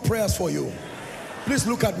 2 more prayers for you? Please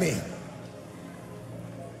look at me.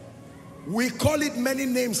 We call it many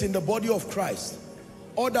names in the body of Christ.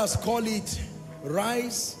 Others call it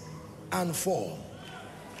rise and fall.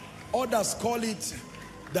 Others call it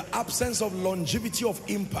the absence of longevity of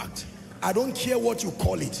impact. I don't care what you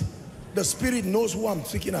call it. The Spirit knows who I'm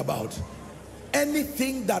speaking about.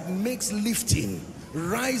 Anything that makes lifting,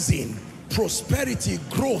 rising, prosperity,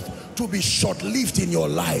 growth to be short-lived in your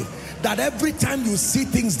life, that every time you see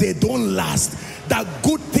things they don't last, that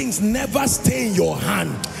good things never stay in your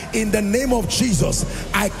hand, in the name of Jesus,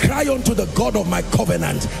 I cry unto the God of my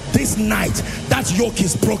covenant this night, that yoke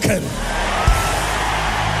is broken.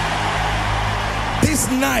 This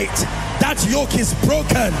night, that yoke is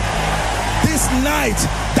broken. This night,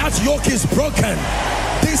 that yoke is broken.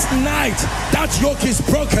 This night, that yoke is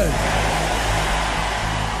broken.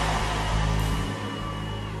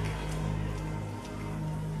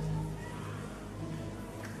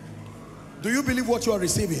 Do you believe what you are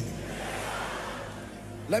receiving?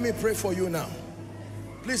 Let me pray for you now.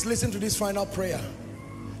 Please listen to this final prayer.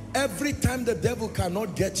 Every time the devil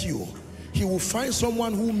cannot get you, he will find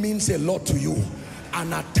someone who means a lot to you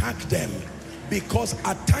and attack them. Because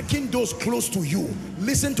attacking those close to you,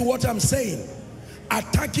 listen to what I'm saying,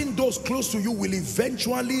 attacking those close to you will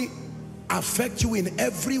eventually affect you in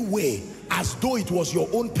every way, as though it was your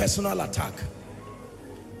own personal attack.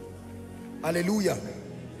 Hallelujah.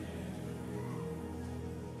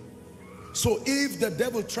 So if the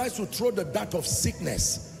devil tries to throw the dart of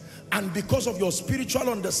sickness, and because of your spiritual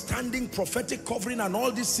understanding, prophetic covering, and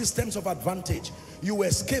all these systems of advantage, you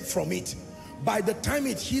escape from it, by the time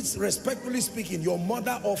it hits, respectfully speaking, your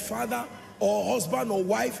mother or father or husband or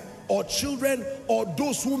wife or children or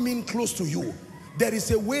those who mean close to you, there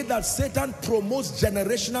is a way that Satan promotes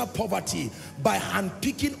generational poverty by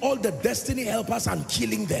handpicking all the destiny helpers and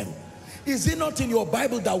killing them. Is it not in your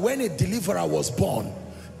Bible that when a deliverer was born,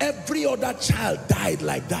 every other child died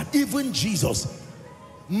like that, even Jesus?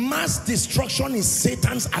 Mass destruction is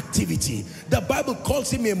Satan's activity. The Bible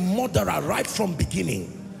calls him a murderer right from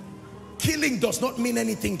beginning. Killing does not mean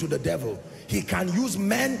anything to the devil. He can use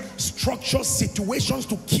men, structures, situations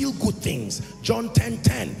to kill good things. John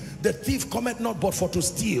 10:10, the thief cometh not but for to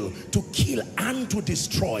steal, to kill, and to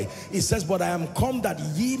destroy. It says, but I am come that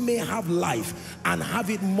ye may have life and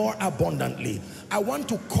have it more abundantly. I want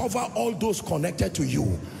to cover all those connected to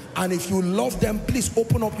you. And if you love them, please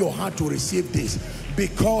open up your heart to receive this.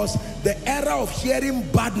 Because the era of hearing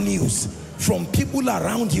bad news from people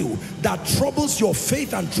around you that troubles your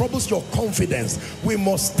faith and troubles your confidence, we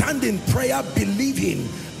must stand in prayer believing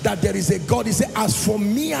that there is a God. He said, as for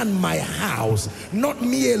me and my house, not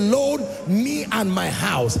me alone, me and my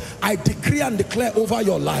house, I decree and declare over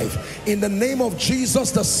your life, in the name of Jesus,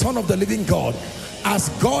 the Son of the living God, as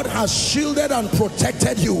God has shielded and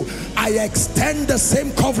protected you, I extend the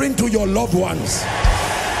same covering to your loved ones.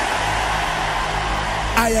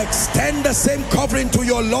 I extend the same covering to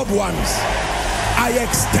your loved ones. I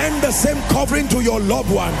extend the same covering to your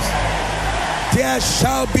loved ones. There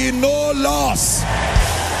shall be no loss.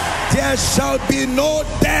 There shall be no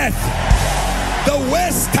death. The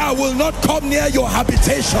waste star will not come near your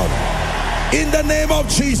habitation. In the name of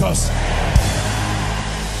Jesus.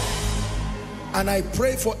 And I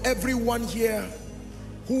pray for everyone here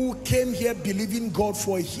who came here believing God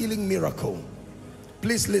for a healing miracle.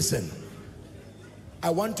 Please listen. I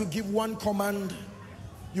want to give one command.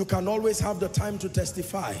 You can always have the time to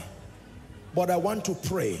testify, but I want to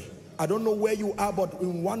pray. I don't know where you are, but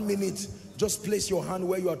in 1 minute, just place your hand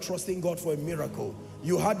where you are trusting God for a miracle.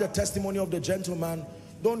 You heard the testimony of the gentleman.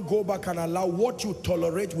 Don't go back and allow what you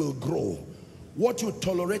tolerate will grow. What you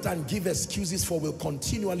tolerate and give excuses for will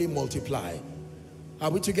continually multiply. Are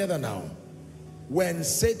we together now? When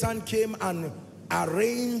Satan came and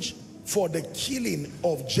arranged for the killing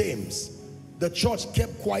of James, the church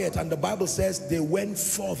kept quiet, and the Bible says they went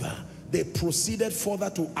further. They proceeded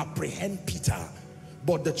further to apprehend Peter.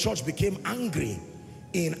 But the church became angry.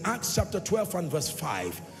 In Acts chapter 12 and verse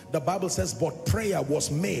 5, The Bible says, but prayer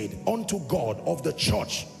was made unto God of the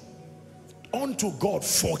church, unto God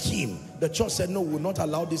for him. The church said, no, we will not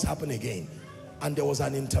allow this happen again. And there was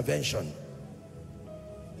an intervention.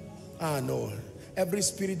 No, every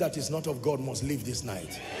spirit that is not of God must leave this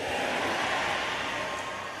night.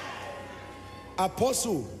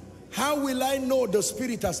 Apostle, how will I know the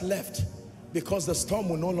spirit has left? Because the storm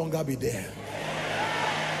will no longer be there.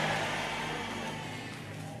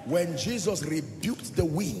 When Jesus rebuked the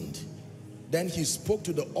wind, then he spoke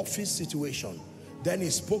to the office situation, then he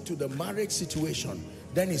spoke to the marriage situation,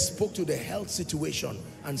 then he spoke to the health situation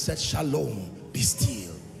and said, shalom, be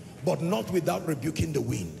still, but not without rebuking the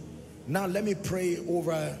wind. Now let me pray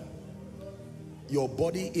over your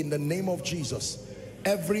body in the name of Jesus.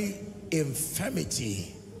 Every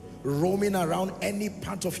infirmity roaming around any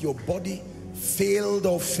part of your body, failed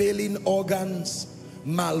or failing organs,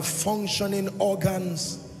 malfunctioning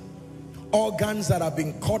organs, organs that have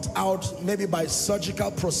been cut out maybe by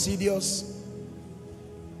surgical procedures,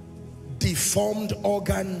 deformed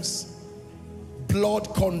organs,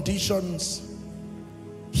 blood conditions,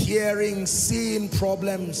 hearing, seeing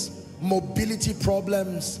problems, mobility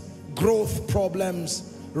problems, growth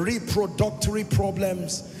problems, reproductory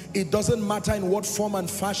problems. It doesn't matter in what form and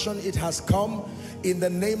fashion it has come. In the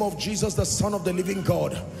name of Jesus, the Son of the living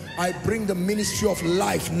God, I bring the ministry of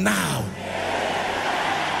life now.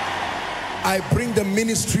 I bring the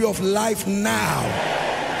ministry of life now.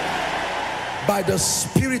 By the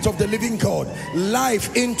Spirit of the living God,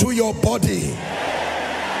 life into your body.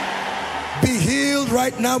 Be healed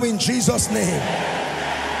right now in Jesus' name.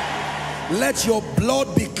 Let your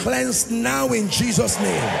blood be cleansed now in Jesus'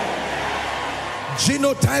 name.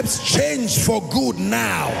 Genotypes change for good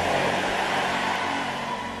now.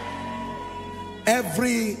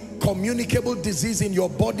 Every communicable disease in your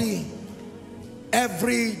body,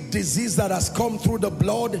 every disease that has come through the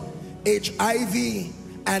blood, HIV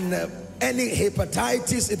and any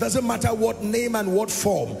hepatitis, it doesn't matter what name and what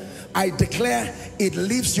form, I declare it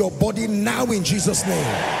leaves your body now in Jesus'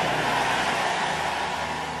 name.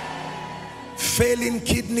 Failing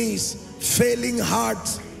kidneys, failing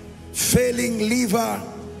heart, failing liver,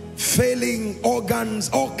 failing organs,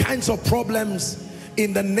 all kinds of problems.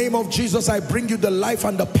 In the name of Jesus, I bring you the life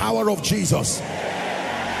and the power of Jesus.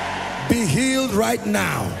 Be healed right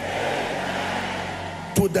now.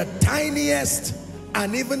 To the tiniest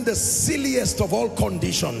and even the silliest of all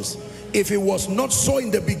conditions. If it was not so in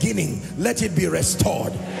the beginning, let it be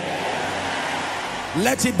restored.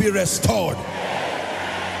 Let it be restored.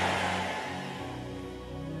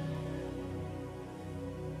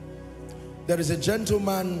 There is a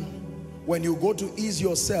gentleman, when you go to ease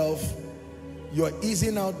yourself, you're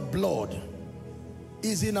easing out blood.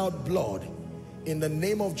 Easing out blood. In the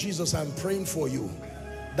name of Jesus, I'm praying for you.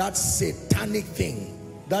 That satanic thing,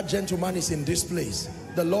 that gentleman is in this place.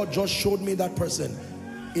 The Lord just showed me that person.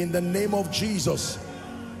 In the name of Jesus,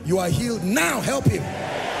 you are healed now. Help him.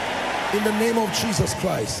 In the name of Jesus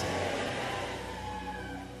Christ.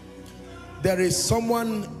 There is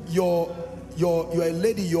someone, you're a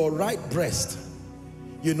lady, your right breast,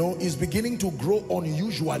 you know, is beginning to grow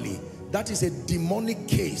unusually. That is a demonic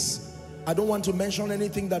case. I don't want to mention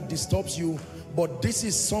anything that disturbs you, but this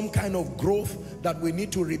is some kind of growth that we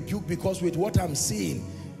need to rebuke, because with what I'm seeing,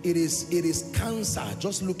 it is cancer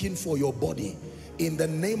just looking for your body. In the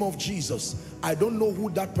name of Jesus, I don't know who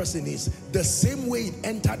that person is. The same way it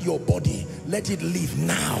entered your body, let it leave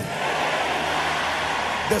now.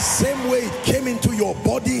 The same way it came into your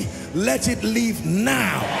body, let it leave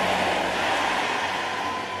now.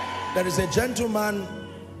 There is a gentleman,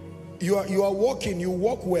 you are walking, you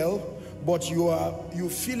walk well, but you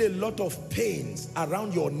feel a lot of pains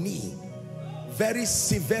around your knee, very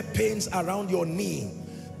severe pains around your knee.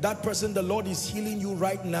 That person, the Lord is healing you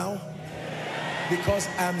right now, because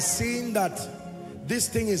I'm seeing that this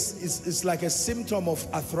thing is like a symptom of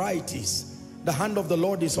arthritis. The hand of the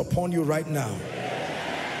Lord is upon you right now.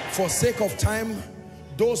 For sake of time,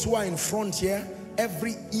 those who are in front here,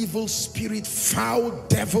 every evil spirit, foul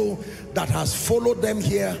devil that has followed them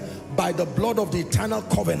here, by the blood of the eternal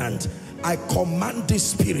covenant, I command these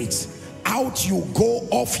spirits, out you go,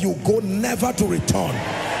 off you go, never to return.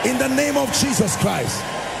 In the name of Jesus Christ.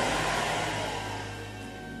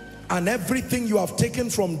 And everything you have taken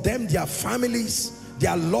from them, their families,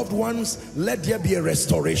 their loved ones, let there be a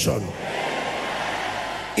restoration.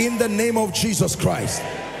 In the name of Jesus Christ.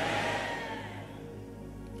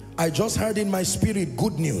 I just heard in my spirit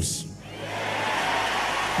good news.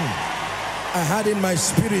 I had in my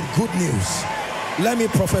spirit good news. Let me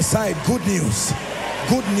prophesy good news.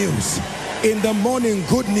 Good news. In the morning,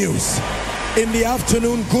 good news. In the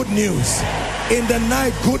afternoon, good news. In the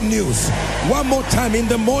night, good news. One more time. In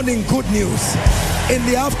the morning, good news. In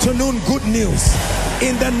the afternoon, good news.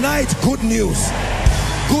 In the night, good news.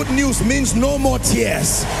 Good news means no more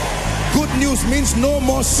tears. Good news means no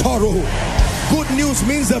more sorrow. Good news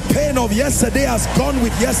means the pain of yesterday has gone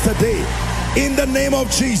with yesterday. In the name of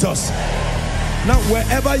Jesus. Now,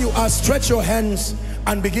 wherever you are, stretch your hands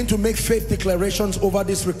and begin to make faith declarations over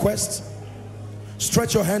this request.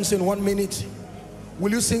 Stretch your hands in 1 minute.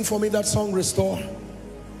 Will you sing for me that song, Restore?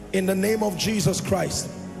 In the name of Jesus Christ.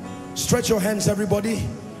 Stretch your hands, everybody.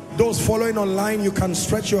 Those following online, you can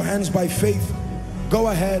stretch your hands by faith. Go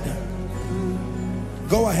ahead.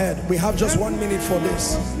 Go ahead. We have just 1 minute for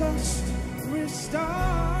this.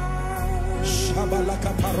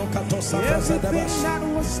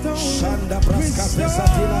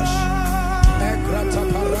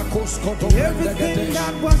 Everything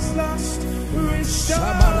that was lost, you will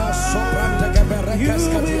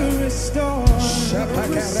restore.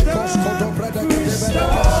 Everything that was lost, restore.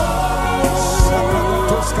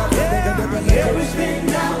 Everything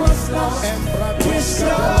that was lost,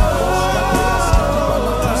 restore.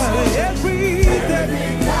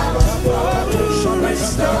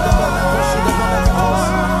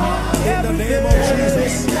 In the name of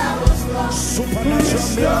Jesus, supernatural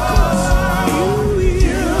miracles.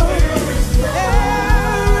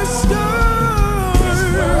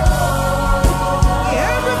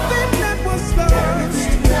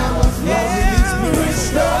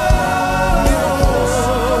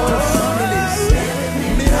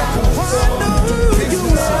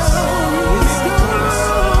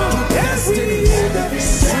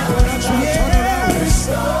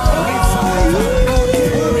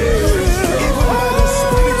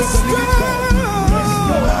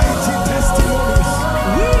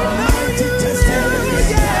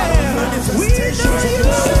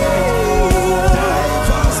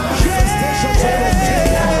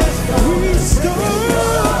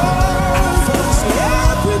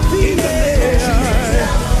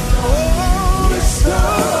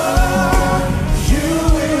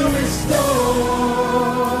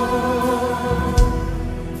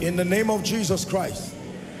 In the name of Jesus Christ,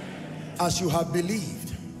 as you have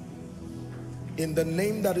believed, in the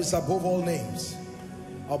name that is above all names,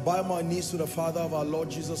 I'll bow my knees to the Father of our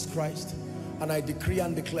Lord Jesus Christ, and I decree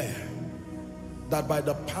and declare that by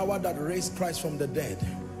the power that raised Christ from the dead,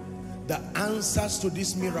 the answers to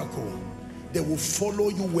this miracle, they will follow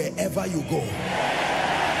you wherever you go.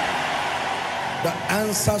 The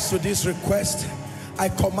answers to this request, I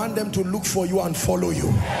command them to look for you and follow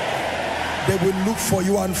you. They will look for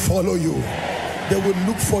you and follow you. They will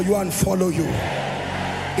look for you and follow you.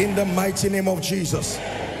 In the mighty name of Jesus.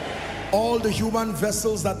 All the human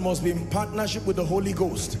vessels that must be in partnership with the Holy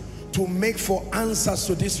Ghost to make for answers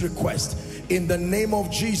to this request, in the name of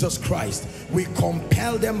Jesus Christ, we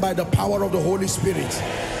compel them by the power of the Holy Spirit.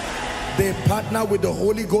 They partner with the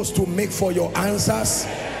Holy Ghost to make for your answers,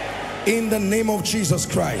 in the name of Jesus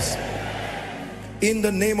Christ. In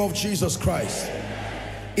the name of Jesus Christ.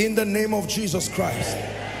 In the name of Jesus Christ.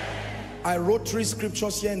 I wrote 3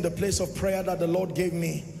 scriptures here in the place of prayer that the Lord gave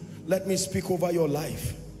me. Let me speak over your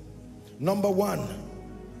life. Number 1,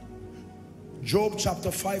 Job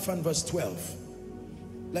chapter 5 and verse 12.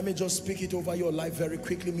 Let me just speak it over your life very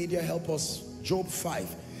quickly. Media, help us. Job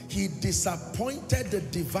 5. He disappointed the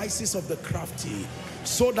devices of the crafty,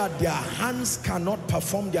 so that their hands cannot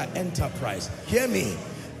perform their enterprise. Hear me.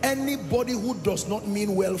 Anybody who does not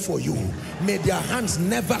mean well for you, may their hands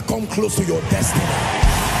never come close to your destiny.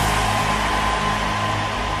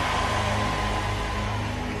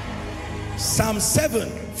 Psalm 7,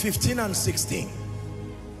 15 and 16.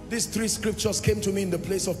 These 3 scriptures came to me in the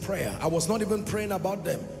place of prayer. I was not even praying about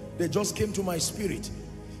them. They just came to my spirit.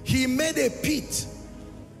 He made a pit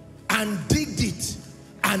and digged it,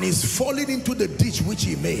 and is falling into the ditch which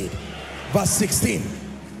he made. Verse 16.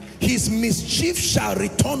 His mischief shall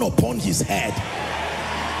return upon his head,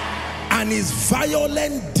 and his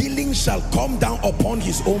violent dealing shall come down upon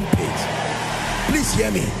his own pit. Please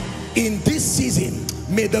hear me. In this season,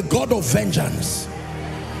 may the God of vengeance,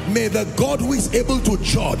 may the God who is able to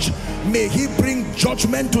judge, may he bring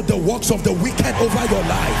judgment to the works of the wicked over your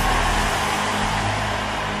life.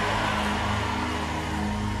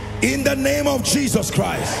 In the name of Jesus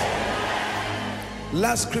Christ.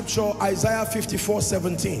 Last scripture, Isaiah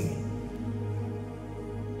 54:17.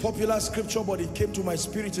 Popular scripture, but it came to my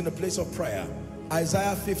spirit in the place of prayer.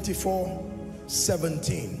 Isaiah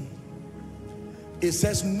 54:17. It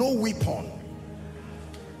says, no weapon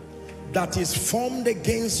that is formed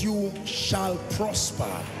against you shall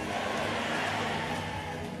prosper.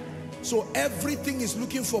 So everything is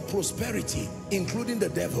looking for prosperity, including the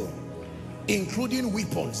devil. including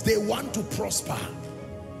weapons. They want to prosper.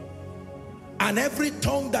 And every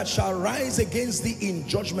tongue that shall rise against thee in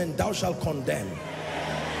judgment, thou shalt condemn.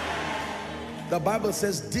 The Bible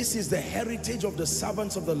says, this is the heritage of the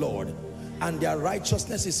servants of the Lord, and their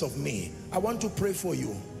righteousness is of me. I want to pray for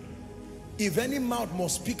you. If any mouth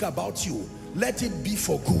must speak about you, let it be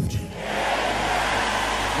for good.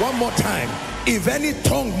 One more time. If any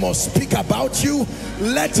tongue must speak about you,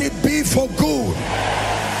 let it be for good.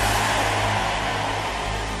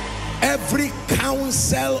 Every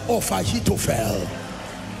counsel of Ahithophel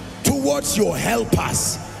towards your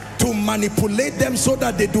helpers, to manipulate them so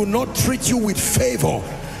that they do not treat you with favor,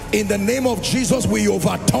 in the name of Jesus, we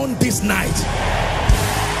overturn this night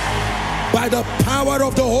by the power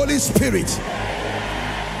of the Holy Spirit,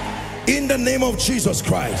 in the name of Jesus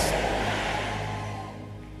Christ.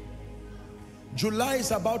 July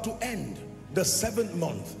is about to end, the 7th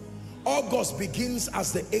month. August begins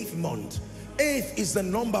as the 8th month. 8th is the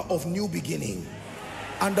number of new beginning.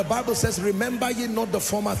 And the Bible says, remember ye not the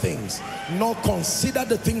former things, nor consider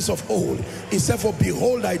the things of old. It said, for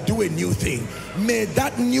behold, I do a new thing. May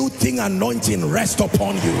that new thing anointing rest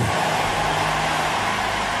upon you.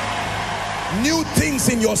 New things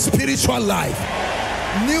in your spiritual life,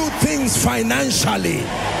 new things financially,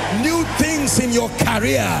 new things in your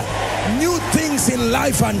career, new things in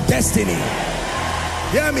life and destiny.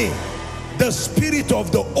 Hear me. The spirit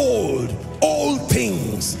of the old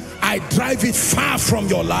things, I drive it far from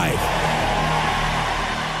your life.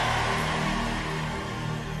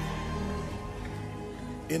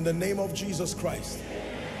 In the name of Jesus Christ.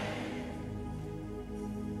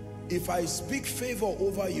 If I speak favor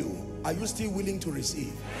over you, are you still willing to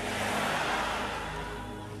receive?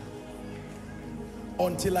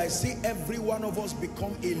 Until I see every one of us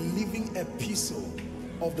become a living epistle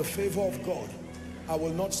of the favor of God, I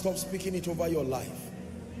will not stop speaking it over your life.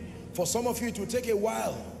 For some of you, it will take a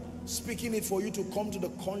while speaking it for you to come to the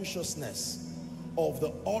consciousness of the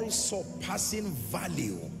all-surpassing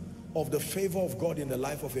value of the favor of God in the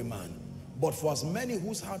life of a man. But for as many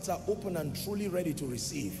whose hearts are open and truly ready to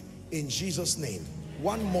receive, in Jesus' name,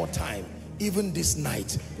 one more time, even this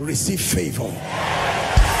night, receive favor.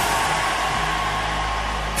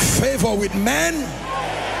 Favor with men,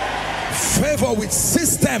 favor with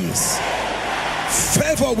systems,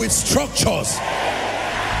 favor with structures.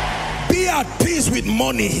 Be at peace with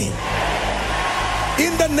money.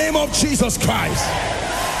 In the name of Jesus Christ.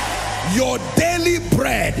 Your daily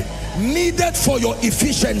bread needed for your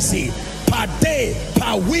efficiency, per day,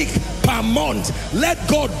 per week, per month, let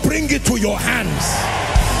God bring it to your hands.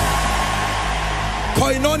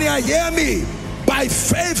 Koinonia, hear me. By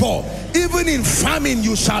favor, even in famine,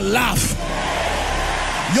 you shall laugh.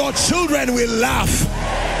 Your children will laugh.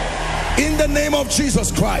 In the name of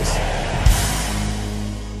Jesus Christ.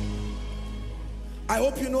 I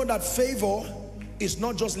hope you know that favor is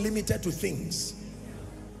not just limited to things.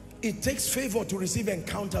 It takes favor to receive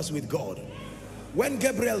encounters with God. When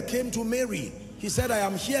Gabriel came to Mary, he said, I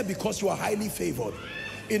am here because you are highly favored.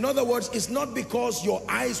 In other words, it's not because your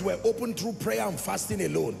eyes were opened through prayer and fasting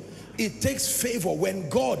alone. It takes favor. When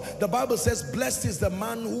God, the Bible says, blessed is the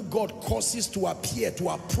man who God causes to appear, to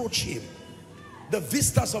approach him. The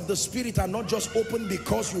vistas of the Spirit are not just open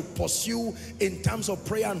because you pursue in terms of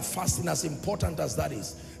prayer and fasting, as important as that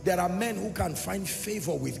is. There are men who can find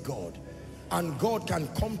favor with God, and God can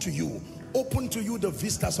come to you, open to you the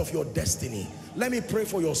vistas of your destiny. Let me pray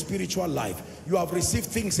for your spiritual life. You have received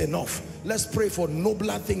things enough. Let's pray for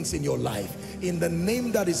nobler things in your life. In the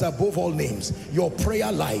name that is above all names, your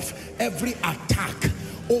prayer life, every attack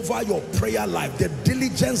over your prayer life, the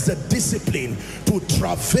diligence, the discipline to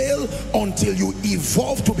travail until you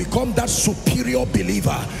evolve to become that superior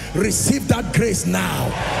believer. Receive that grace now.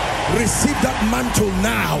 Receive that mantle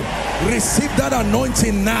now. Receive that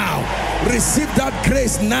anointing now. Receive that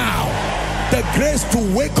grace now. The grace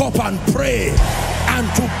to wake up and pray,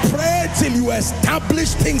 and to pray till you establish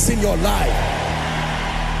things in your life.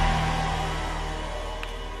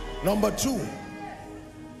 Number 2,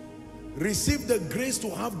 receive the grace to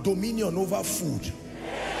have dominion over food.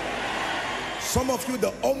 Some of you,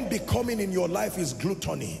 the unbecoming in your life is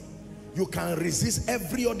gluttony. You can resist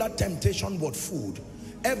every other temptation but food.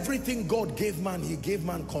 Everything God gave man, he gave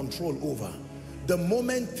man control over. The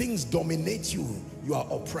moment things dominate you, you are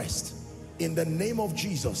oppressed. In the name of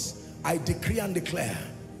Jesus, I decree and declare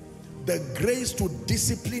the grace to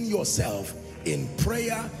discipline yourself in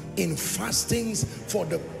prayer, in fastings, for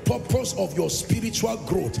the purpose of your spiritual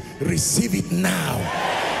growth. Receive it now.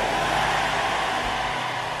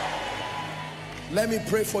 Let me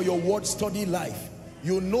pray for your word study life.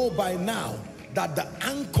 You know by now that the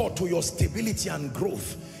anchor to your stability and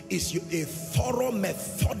growth is a thorough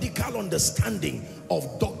methodical understanding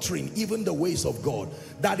of doctrine, even the ways of God.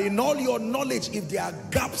 That in all your knowledge, if there are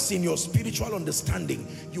gaps in your spiritual understanding,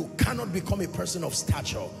 you cannot become a person of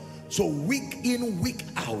stature. So week in, week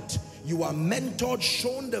out, you are mentored,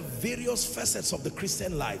 shown the various facets of the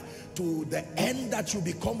Christian life to the end that you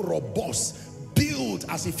become robust, build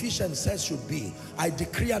as Ephesians says should be. I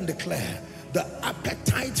decree and declare the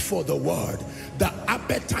appetite for the word, the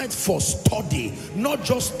appetite for study, not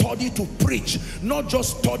just study to preach, not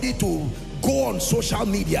just study to go on social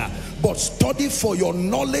media, but study for your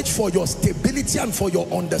knowledge, for your stability, and for your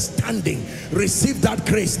understanding. Receive that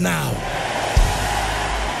grace now.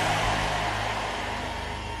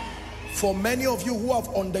 For many of you who have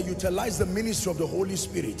underutilized the ministry of the Holy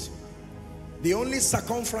Spirit, the only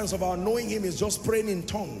circumference of our knowing him is just praying in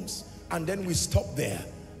tongues, and then we stop there.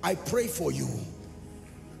 I pray for you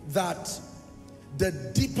that the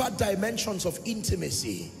deeper dimensions of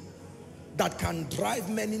intimacy that can drive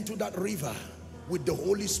men into that river with the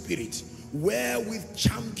Holy Spirit, wherewith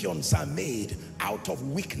champions are made out of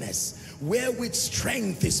weakness, wherewith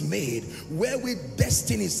strength is made, wherewith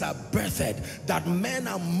destinies are birthed, that men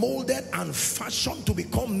are molded and fashioned to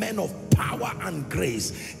become men of power and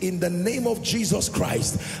grace. In the name of Jesus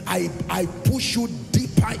Christ, I push you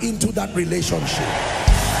deeper into that relationship.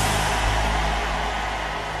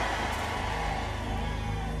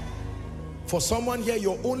 For someone here,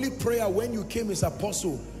 your only prayer when you came is,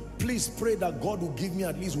 Apostle, please pray that God will give me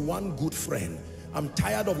at least one good friend. I'm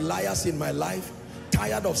tired of liars in my life,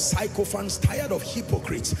 tired of sycophants, tired of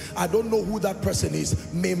hypocrites. I don't know who that person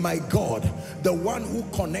is. May my God, the one who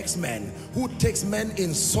connects men, who takes men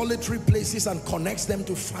in solitary places and connects them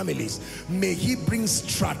to families, may he bring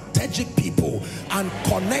strategic people and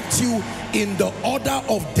connect you in the order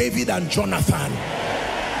of David and Jonathan.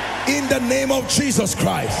 In the name of Jesus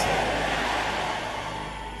Christ.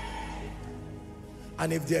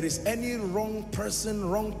 And if there is any wrong person,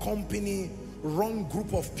 wrong company, wrong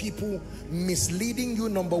group of people misleading you,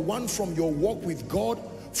 number one, from your walk with God,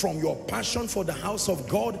 from your passion for the house of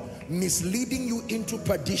God, misleading you into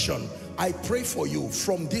perdition, I pray for you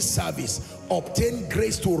from this service, obtain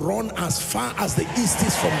grace to run as far as the east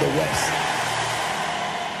is from the west.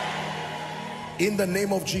 In the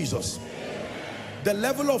name of Jesus. The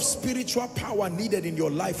level of spiritual power needed in your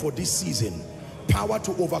life for this season, power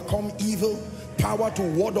to overcome evil, power to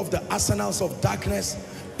ward off the arsenals of darkness,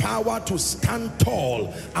 power to stand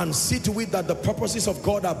tall and see to it that the purposes of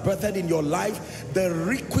God are birthed in your life, the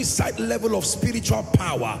requisite level of spiritual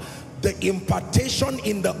power, the impartation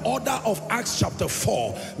in the order of Acts chapter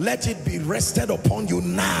 4, let it be rested upon you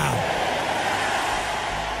now.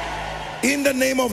 In the name of